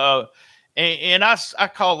moments. And I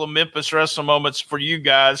call them Memphis wrestling moments for you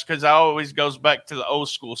guys, because I always goes back to the old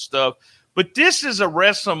school stuff. But this is a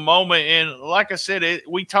wrestling moment, and like I said,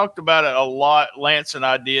 we talked about it a lot. Lance and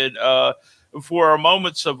I did for our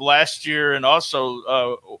moments of last year, and also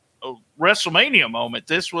a WrestleMania moment.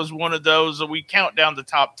 This was one of those that we count down the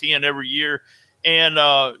top 10 every year, and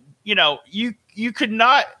you could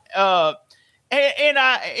not. And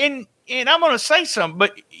I'm going to say something,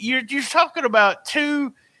 but you're talking about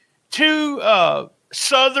two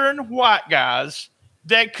Southern white guys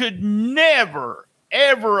that could never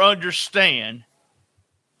ever understand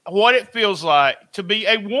what it feels like to be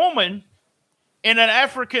a woman and an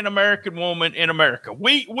African American woman in America.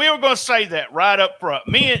 We were going to say that right up front.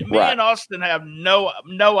 Me and Austin have no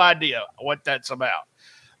idea what that's about.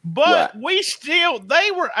 But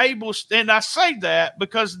they were able, and I say that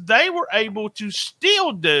because they were able to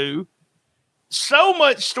still do so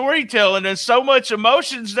much storytelling and so much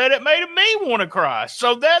emotions that it made me want to cry.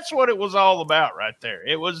 So that's what it was all about right there.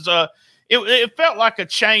 It was it felt like a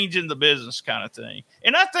change in the business kind of thing.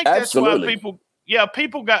 And I think that's why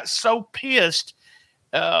people got so pissed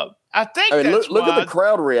I think that's look at the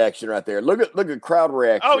crowd reaction right there. Look at crowd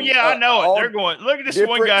reaction. Oh yeah, I know it. They're going. Look at this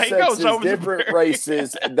one guy. He goes over different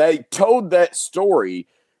races. They told that story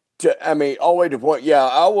to. I mean, all the way to the point. Yeah,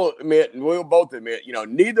 I will admit, and we'll both admit.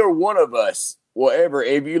 Neither one of us will ever.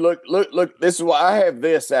 If you look. This is why I have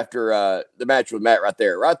this after the match with Matt right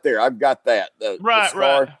there. Right there, I've got that. The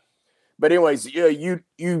scar. Right. But anyways, you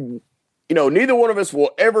neither one of us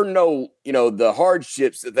will ever know. The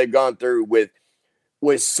hardships that they've gone through with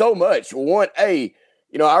so much. I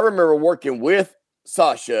remember working with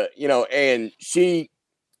Sasha, and she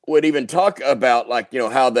would even talk about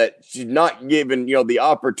how that she's not given, the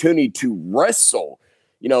opportunity to wrestle,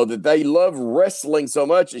 that they love wrestling so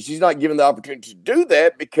much and she's not given the opportunity to do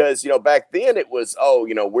that because, back then it was,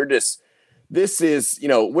 women are just, it's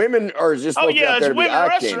women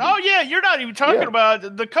wrestling. Oh yeah. You're not even talking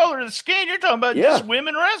about the color of the skin. You're talking about just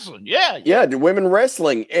women wrestling. Yeah. Yeah. The women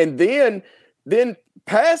wrestling. And then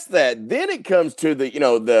past that, then it comes to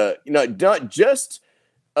not just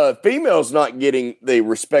females not getting the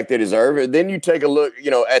respect they deserve. Then you take a look,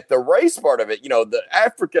 at the race part of it. The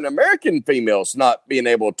African American females not being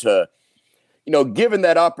able to, given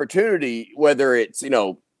that opportunity, whether it's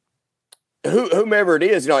whomever it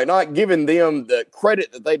is, not giving them the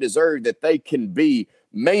credit that they deserve, that they can be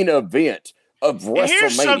main event of WrestleMania.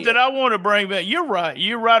 Here's something I want to bring back. You're right.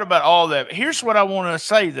 You're right about all that. Here's what I want to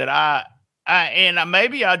say that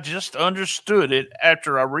maybe I just understood it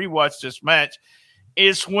after I rewatched this match,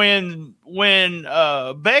 is when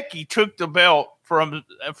Becky took the belt from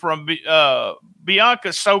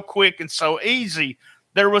Bianca so quick and so easy,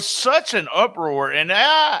 there was such an uproar. And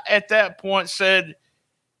I, at that point, said,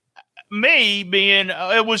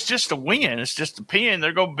 it was just a win. It's just a pin.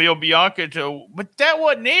 They're going to build Bianca but that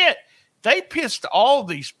wasn't it. They pissed all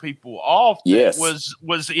these people off. Yes. That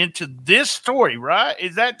was into this story, right?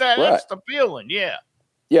 Is that's the feeling? Yeah.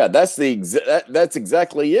 Yeah, that's that's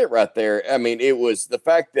exactly it right there. I mean, it was the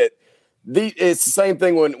fact that it's the same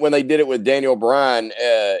thing when they did it with Daniel Bryan.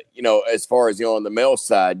 As far as on the male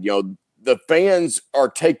side, the fans are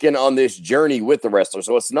taken on this journey with the wrestler.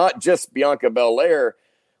 So it's not just Bianca Belair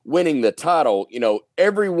winning the title.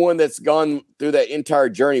 Everyone that's gone through that entire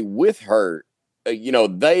journey with her.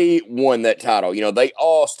 They won that title. They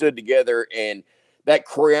all stood together, and that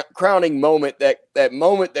crowning moment, that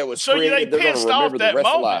moment that was created, they pissed off that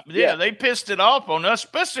moment. Yeah, they pissed it off on us,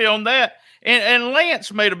 especially on that. And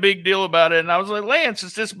Lance made a big deal about it, and I was like, Lance,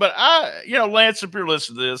 it's this. But Lance, if you're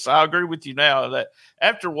listening to this, I agree with you now that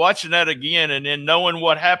after watching that again and then knowing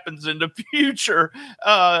what happens in the future,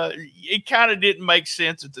 it kind of didn't make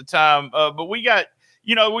sense at the time. But we got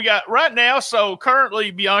right now. So currently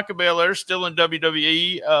Bianca Belair is still in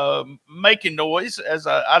WWE, making noise, as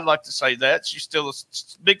I'd like to say that. She's still a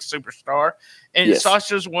big superstar. And yes.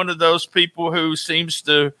 Sasha's one of those people who seems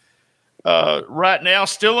to, right now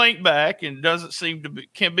still ain't back and doesn't seem to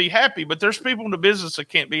can be happy, but there's people in the business that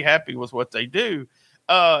can't be happy with what they do.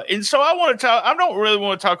 And so I don't really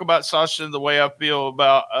want to talk about Sasha the way I feel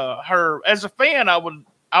about, her as a fan. I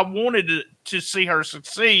wanted to see her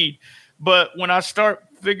succeed. But when I start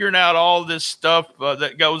figuring out all this stuff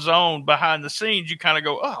that goes on behind the scenes, you kind of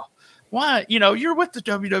go, oh, why? You're with the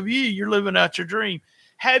WWE. You're living out your dream.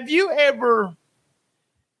 Have you ever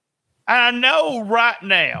 – I know right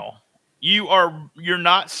now you're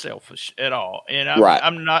not selfish at all. And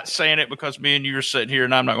I'm not saying it because me and you are sitting here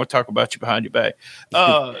and I'm not going to talk about you behind your back.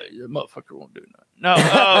 The motherfucker won't do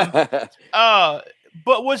nothing. No.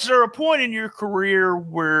 But was there a point in your career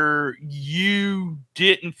where you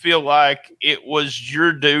didn't feel like it was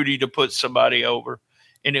your duty to put somebody over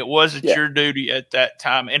and it wasn't your duty at that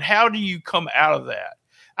time? And how do you come out of that?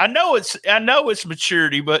 I know it's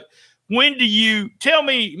maturity, but when do you tell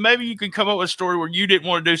me, maybe you can come up with a story where you didn't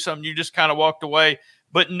want to do something, you just kind of walked away,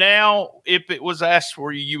 but now if it was asked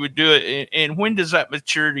for you, you would do it. And when does that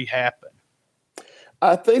maturity happen?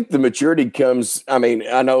 I think the maturity comes, I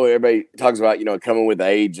know everybody talks about, coming with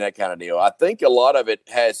age, that kind of deal. I think a lot of it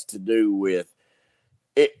has to do with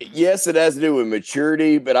it. Yes, it has to do with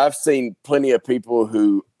maturity, but I've seen plenty of people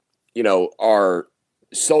who, are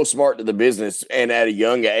so smart to the business and at a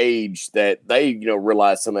young age that they,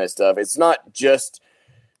 realize some of that stuff. It's not just,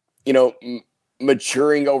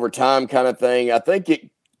 maturing over time kind of thing. I think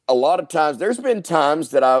a lot of times there's been times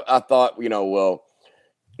that I thought,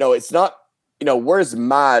 it's not, where's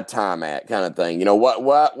my time at kind of thing?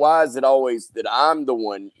 Why is it always that I'm the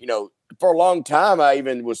one, for a long time, I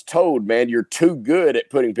even was told, man, you're too good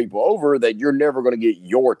at putting people over that you're never going to get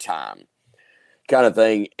your time kind of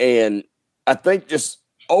thing. And I think just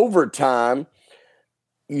over time,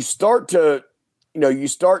 you start to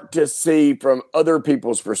see from other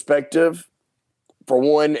people's perspective for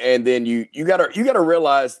one, and then you gotta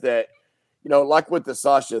realize that, like with the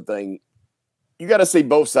Sasha thing, you got to see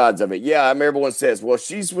both sides of it. Yeah, I mean, everyone says, well,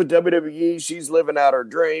 she's with WWE, she's living out her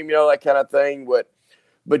dream, that kind of thing.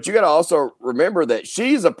 But you got to also remember that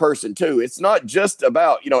she's a person too. It's not just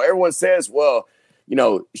about, everyone says, well,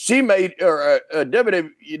 she made, or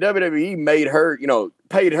WWE made her,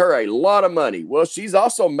 paid her a lot of money. Well, she's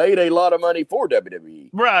also made a lot of money for WWE.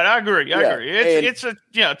 Right. I agree. I agree. It's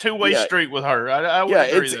a two-way street with her. I would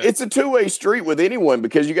agree with that. It's a two-way street with anyone,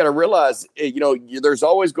 because you got to realize, there's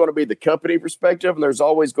always going to be the company perspective and there's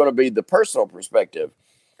always going to be the personal perspective.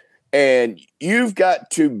 And you've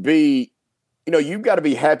got to be, you've got to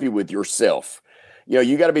be happy with yourself.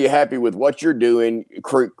 You got to be happy with what you're doing,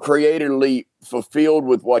 creatively fulfilled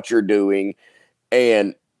with what you're doing.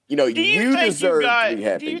 And, you deserve to be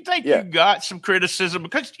happy. Do you think you got some criticism?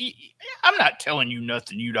 Because I'm not telling you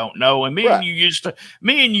nothing you don't know. And me and you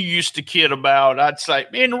used to kid about, I'd say,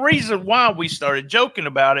 and the reason why we started joking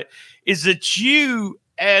about it is that you,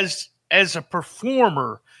 as a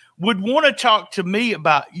performer, would want to talk to me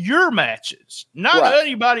about your matches, not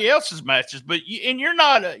anybody else's matches. But you're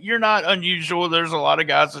not unusual. There's a lot of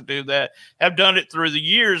guys that do that, have done it through the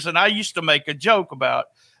years. And I used to make a joke about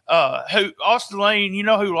who Austin Lane. You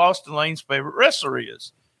know who Austin Lane's favorite wrestler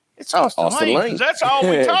is? It's Austin Lane. Because that's all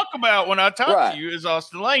we talk about when I talk to you is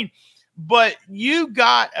Austin Lane. But you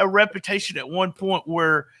got a reputation at one point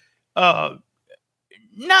where, I'm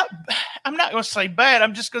not going to say bad.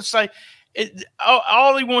 I'm just going to say,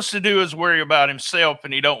 all he wants to do is worry about himself,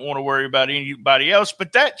 and he don't want to worry about anybody else.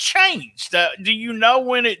 But that changed. Do you know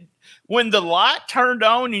when the light turned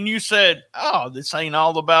on and you said, "Oh, this ain't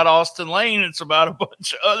all about Austin Lane. It's about a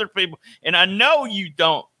bunch of other people." And I know you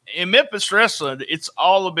don't. In Memphis Wrestling, it's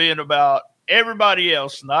all been about everybody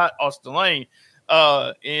else, not Austin Lane.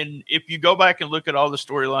 And if you go back and look at all the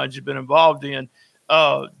storylines you've been involved in,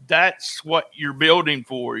 that's what you're building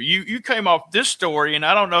for. You came off this story, and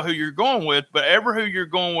I don't know who you're going with, but who you're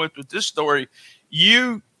going with this story,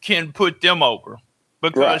 you can put them over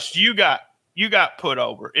because you got put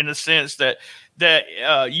over in the sense that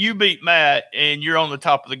you beat Matt and you're on the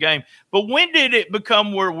top of the game. But when did it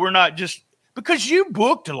become where we're not just because you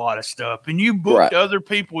booked a lot of stuff and you booked other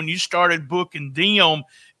people and you started booking them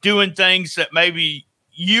doing things that maybe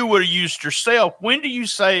you would have used yourself? When do you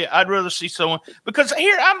say, I'd rather see someone? Because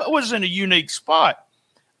here I was in a unique spot.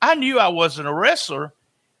 I knew I wasn't a wrestler,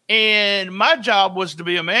 and my job was to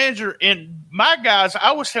be a manager. And my guys,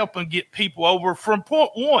 I was helping get people over from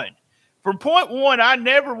point one. From point one, I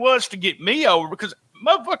never was to get me over because,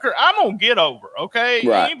 motherfucker, I'm going to get over, okay?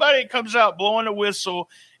 Right. Anybody that comes out blowing a whistle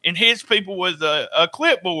and hits people with a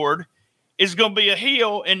clipboard is going to be a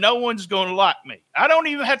heel, and no one's going to like me. I don't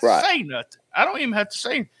even have to say nothing. I don't even have to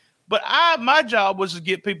say, but my job was to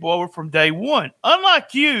get people over from day one.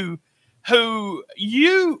 Unlike you,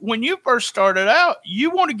 when you first started out, you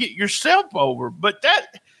want to get yourself over, but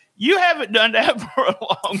you haven't done that for a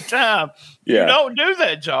long time. Yeah. You don't do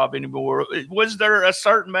that job anymore. Was there a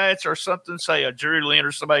certain match or something, say a Jerry Lynn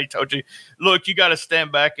or somebody told you, look, you got to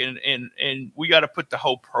stand back and we got to put the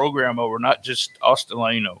whole program over, not just Austin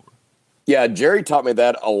Lane over? Yeah, Jerry taught me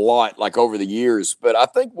that a lot, over the years. But I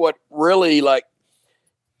think what really,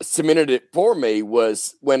 cemented it for me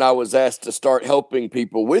was when I was asked to start helping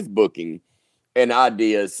people with booking and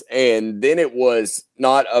ideas. And then it was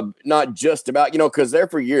not just about, because there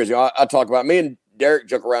for years, I talk about, me and Derek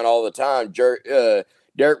joke around all the time.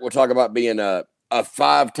 Derek will talk about being a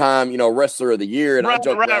 5-time, wrestler of the year. And I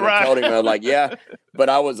joked around and told him, I was like, yeah, but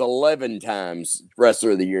I was 11 times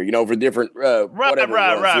wrestler of the year, for different,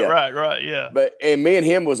 right. Yeah. And me and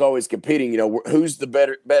him was always competing, who's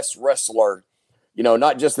the best wrestler,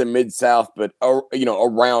 not just in Mid-South, but,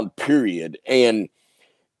 around period. And,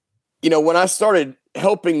 when I started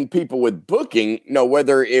helping people with booking,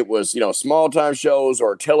 whether it was, small time shows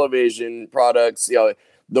or television products, the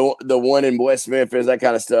one in West Memphis, that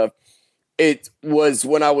kind of stuff. It was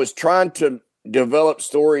when I was trying to develop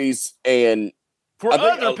stories and for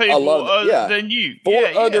other people than you. For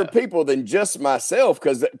other people than just myself.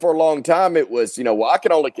 Because for a long time it was, I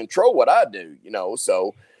can only control what I do,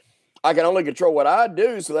 so I can only control what I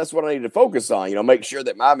do. So that's what I need to focus on, make sure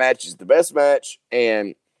that my match is the best match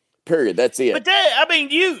and period. That's it. But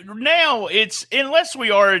it's unless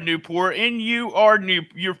we are in Newport and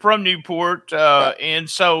you're from Newport. And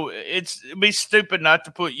so it'd be stupid not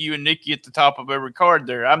to put you and Nikki at the top of every card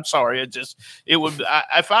there. I'm sorry. It would,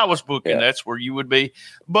 if I was booking, that's where you would be.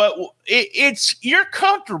 But you're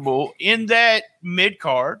comfortable in that mid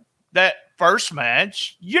card, that first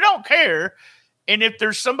match. You don't care. And if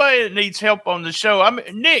there's somebody that needs help on the show,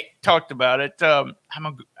 Nick talked about it.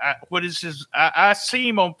 What is his? I see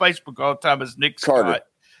him on Facebook all the time as Nick Scott.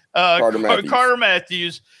 Carter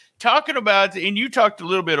Matthews talking about, and you talked a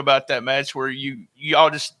little bit about that match where you all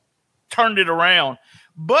just turned it around.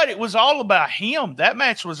 But it was all about him. That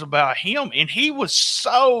match was about him, and he was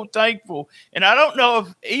so thankful. And I don't know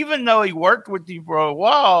if, even though he worked with you for a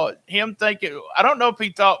while, I don't know if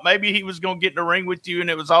he thought maybe he was going to get in the ring with you and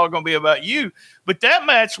it was all going to be about you. But that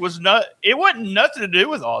match it wasn't nothing to do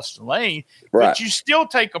with Austin Lane. Right. But you still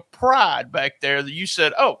take a pride back there that you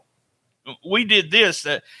said, oh, we did this.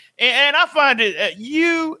 And I find it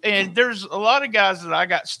you, and there's a lot of guys that I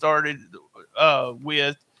got started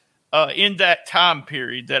with. In that time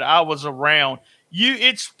period that I was around,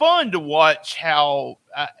 it's fun to watch how,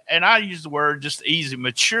 and I use the word just easy,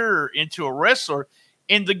 mature into a wrestler,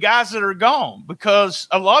 and the guys that are gone, because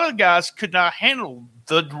a lot of guys could not handle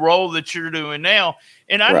the role that you're doing now.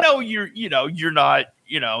 And I know you're not,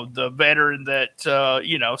 the veteran that,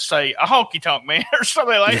 say a honky tonk man or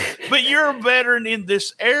something like that, but you're a veteran in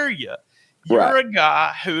this area. You're a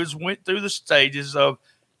guy who's went through the stages of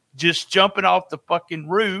just jumping off the fucking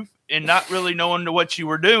roof and not really knowing what you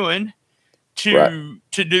were doing to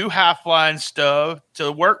do high flying stuff, to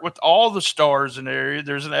work with all the stars in the area.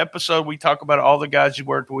 There's an episode we talk about all the guys you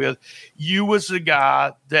worked with. You was the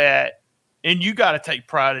guy that, and you got to take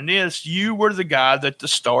pride in this, you were the guy that the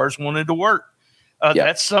stars wanted to work.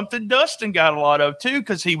 That's something Dustin got a lot of too,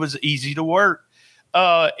 because he was easy to work.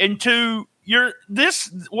 And to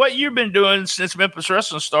what you've been doing since Memphis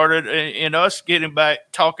Wrestling started and us getting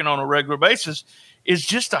back talking on a regular basis is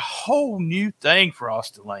just a whole new thing for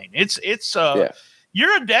Austin Lane.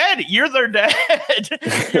 You're a daddy. You're their dad.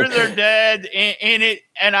 You're their dad.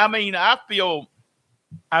 And I mean, I feel,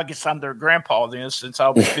 I guess I'm their grandpa then, since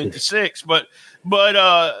I'll be 56, but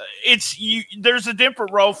there's a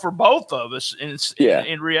different role for both of us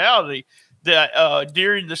in reality that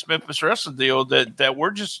during this Memphis Wrestling deal that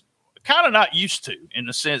we're just kind of not used to, in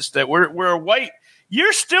the sense that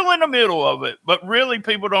you're still in the middle of it, but really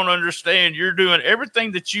people don't understand. You're doing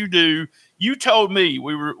everything that you do. You told me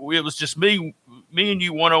it was just me and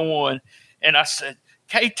you one-on-one. And I said,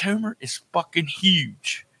 K Toomer is fucking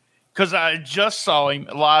huge, because I just saw him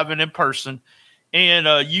live and in person. And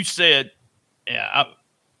you said,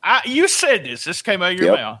 you said this came out of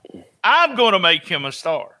your mouth. I'm going to make him a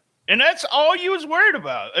star. And that's all you was worried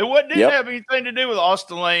about. It didn't have anything to do with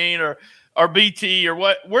Austin Lane or BT or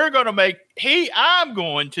what. I'm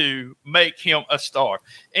going to make him a star.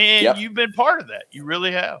 And you've been part of that. You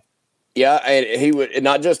really have. Yeah. And he would, and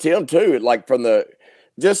not just him too, like from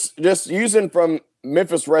just using from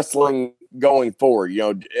Memphis Wrestling going forward,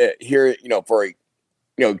 here, for,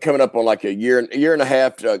 coming up on like a year and a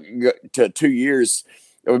half to 2 years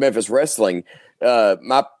of Memphis Wrestling.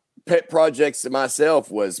 My pet projects to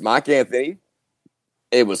myself was Mike Anthony.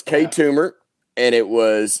 It was K Toomer. And it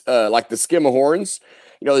was like the Skimmerhorns.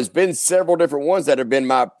 There's been several different ones that have been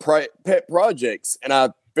my pet projects. And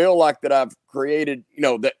I feel like that I've created,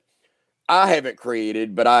 that I haven't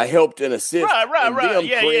created, but I helped and assist. Right.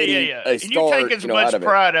 Yeah. And you take as much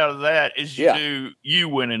pride out of that as you do you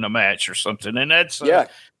winning a match or something. And that's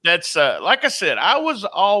like I said, I was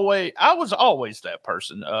always that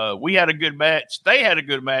person. We had a good match. They had a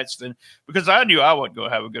good match then, because I knew I wasn't going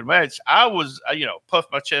to have a good match. I was,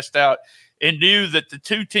 puffed my chest out and knew that the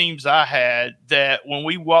two teams I had, that when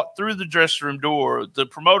we walked through the dressing room door, the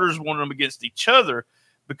promoters wanted them against each other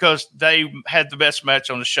because they had the best match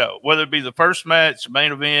on the show, whether it be the first match,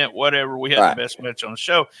 main event, whatever. We had the best match on the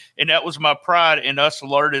show. And that was my pride in us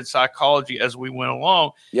learning psychology as we went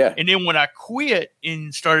along. Yeah. And then when I quit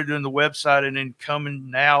and started doing the website and then coming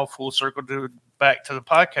now full circle back to the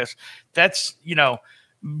podcast, that's,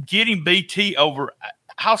 getting BT over.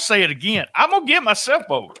 I'll say it again. I'm going to get myself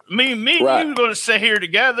over. Me and you are going to sit here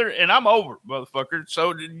together, and I'm over, motherfucker.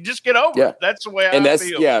 So just get over it. That's the way I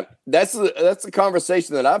feel. Yeah, that's the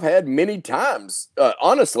conversation that I've had many times,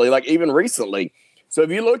 honestly, like even recently. So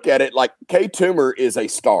if you look at it, like K Toomer is a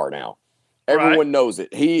star now. Everyone knows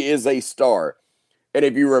it. He is a star. And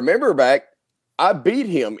if you remember back, I beat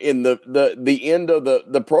him in the end of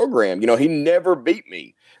the program. He never beat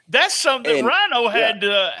me. That's something Rhino had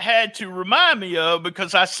to remind me of,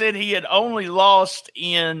 because I said he had only lost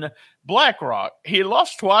in Black Rock. He had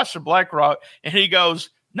lost twice in Black Rock, and he goes,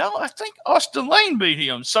 no, I think Austin Lane beat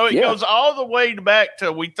him. So it goes all the way back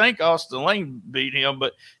to we think Austin Lane beat him,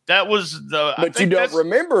 but that was the. But you don't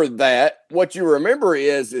remember that. What you remember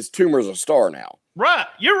is Toomer's a star now. Right,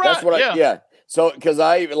 you're right. That's what So because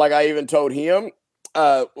I even told him,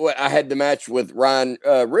 I had the match with Ryan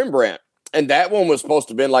Rembrandt. And that one was supposed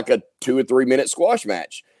to have been like a 2 or 3 minute squash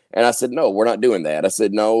match. And I said, no, we're not doing that. I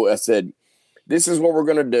said, no. I said, this is what we're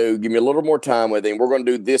going to do. Give me a little more time with him. We're going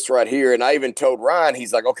to do this right here. And I even told Ryan,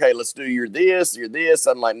 he's like, okay, let's do your this.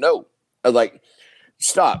 I'm like, no. I was like,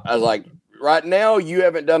 stop. I was like, right now, you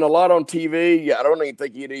haven't done a lot on TV. I don't even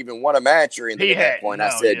think you'd even won a match or anything at that point.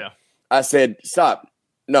 I said, stop.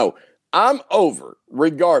 No, I'm over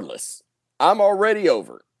regardless. I'm already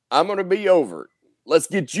over. I'm going to be over. Let's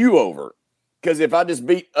get you over. Because if I just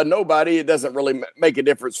beat a nobody, it doesn't really make a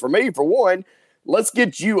difference for me, for one. Let's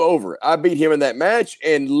get you over. I beat him in that match,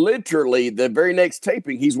 and literally the very next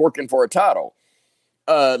taping, he's working for a title.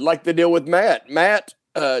 Like the deal with Matt. Matt,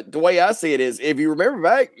 the way I see it is, if you remember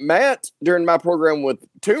back, Matt, during my program with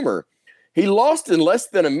Toomer, he lost in less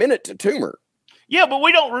than a minute to Toomer. Yeah, but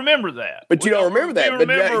we don't remember that. But you don't remember that. But you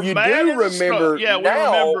do remember now. We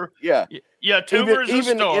remember. Yeah. Yeah, Toomer is a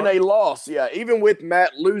star. Even in a loss, even with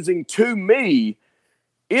Matt losing to me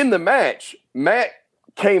in the match, Matt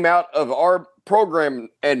came out of our program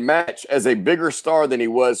and match as a bigger star than he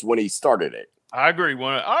was when he started it. I agree. All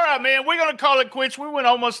right, man, we're going to call it quits. We went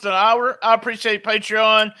almost an hour. I appreciate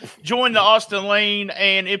Patreon. Join the Austin Lane.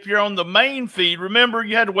 And if you're on the main feed, remember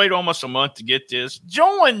you had to wait almost a month to get this.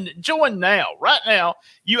 Join now. Right now,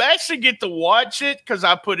 you actually get to watch it because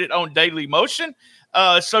I put it on Daily Motion.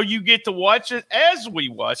 So you get to watch it as we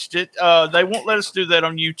watched it. They won't let us do that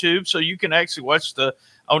on YouTube, so you can actually watch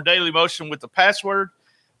on Daily Motion with the password.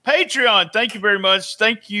 Patreon, thank you very much.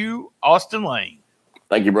 Thank you, Austin Lane.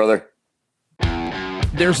 Thank you, brother.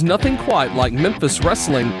 There's nothing quite like Memphis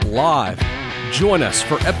Wrestling live. Join us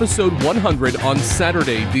for episode 100 on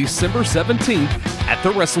Saturday, December 17th at the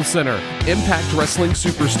Wrestle Center. Impact Wrestling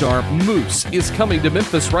superstar Moose is coming to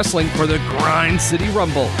Memphis Wrestling for the Grind City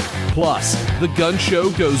Rumble. Plus, the Gun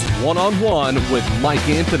Show goes one-on-one with Mike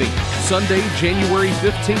Anthony. Sunday, January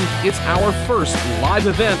 15th, it's our first live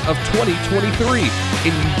event of 2023,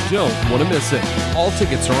 and you don't want to miss it. All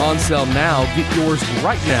tickets are on sale now. Get yours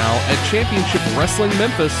right now at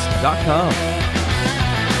championshipwrestlingmemphis.com.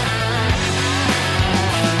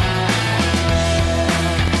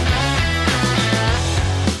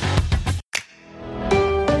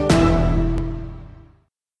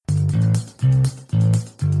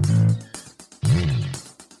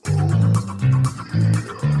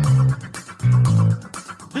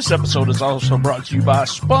 This episode is also brought to you by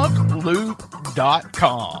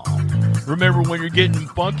SpunkLube.com. Remember, when you're getting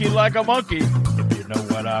funky like a monkey, if you know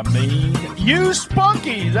what I mean, use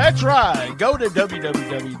Spunky. That's right. Go to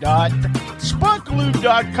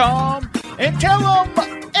www.spunklube.com and tell them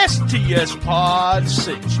STS Pod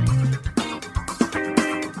sent you.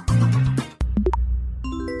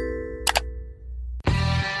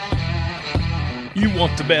 You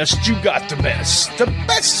want the best, you got the best. The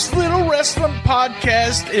best little wrestling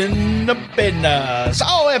podcast in the business.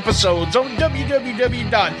 All episodes on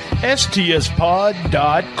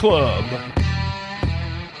www.stspod.club.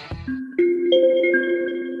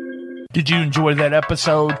 Did you enjoy that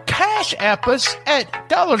episode? Cash App us at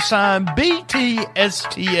 $BTSTS.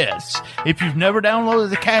 If you've never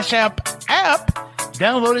downloaded the Cash App,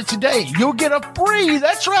 download it today. You'll get a free,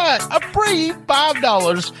 that's right, a free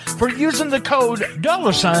 $5 for using the code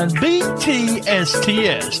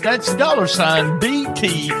 $BTSTS. That's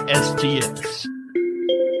 $BTSTS.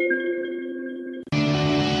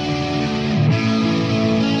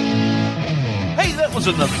 Hey, that was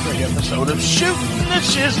another great episode of Shooting the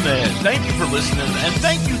Shiznit. Thank you for listening, and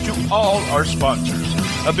thank you to all our sponsors.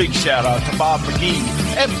 A big shout out to Bob McGee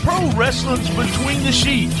at Pro Wrestling's Between the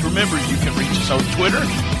Sheets. Remember, you can reach us on Twitter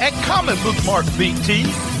at ComicBookMarkBT,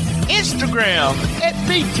 Instagram at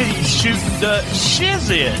BT Shooting the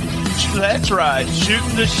Shizit. That's right,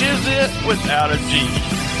 Shooting the Shizit without a G.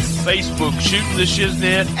 Facebook Shooting the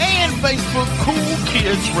Shiznit, and Facebook Cool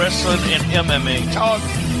Kids Wrestling and MMA Talk.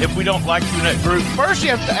 If we don't like you in that group, first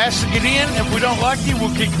you have to ask to get in. If we don't like you,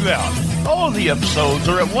 we'll kick you out. All the episodes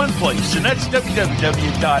are at one place, and that's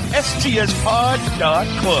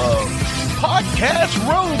www.stspod.club. Podcast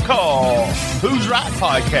Roll Call. Who's Right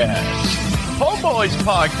Podcast. Homeboys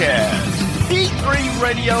Podcast. P3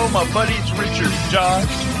 Radio, my buddies Richard and Josh.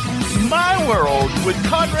 My World with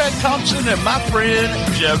Conrad Thompson and my friend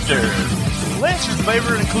Jeff Durr. Lance's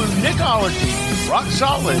favorite include Nickology, Rock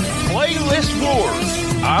Solid, Playlist Wars,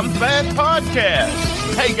 I'm Fat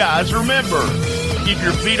Podcast. Hey guys, remember, keep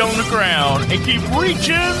your feet on the ground and keep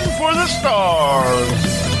reaching for the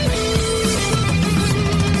stars.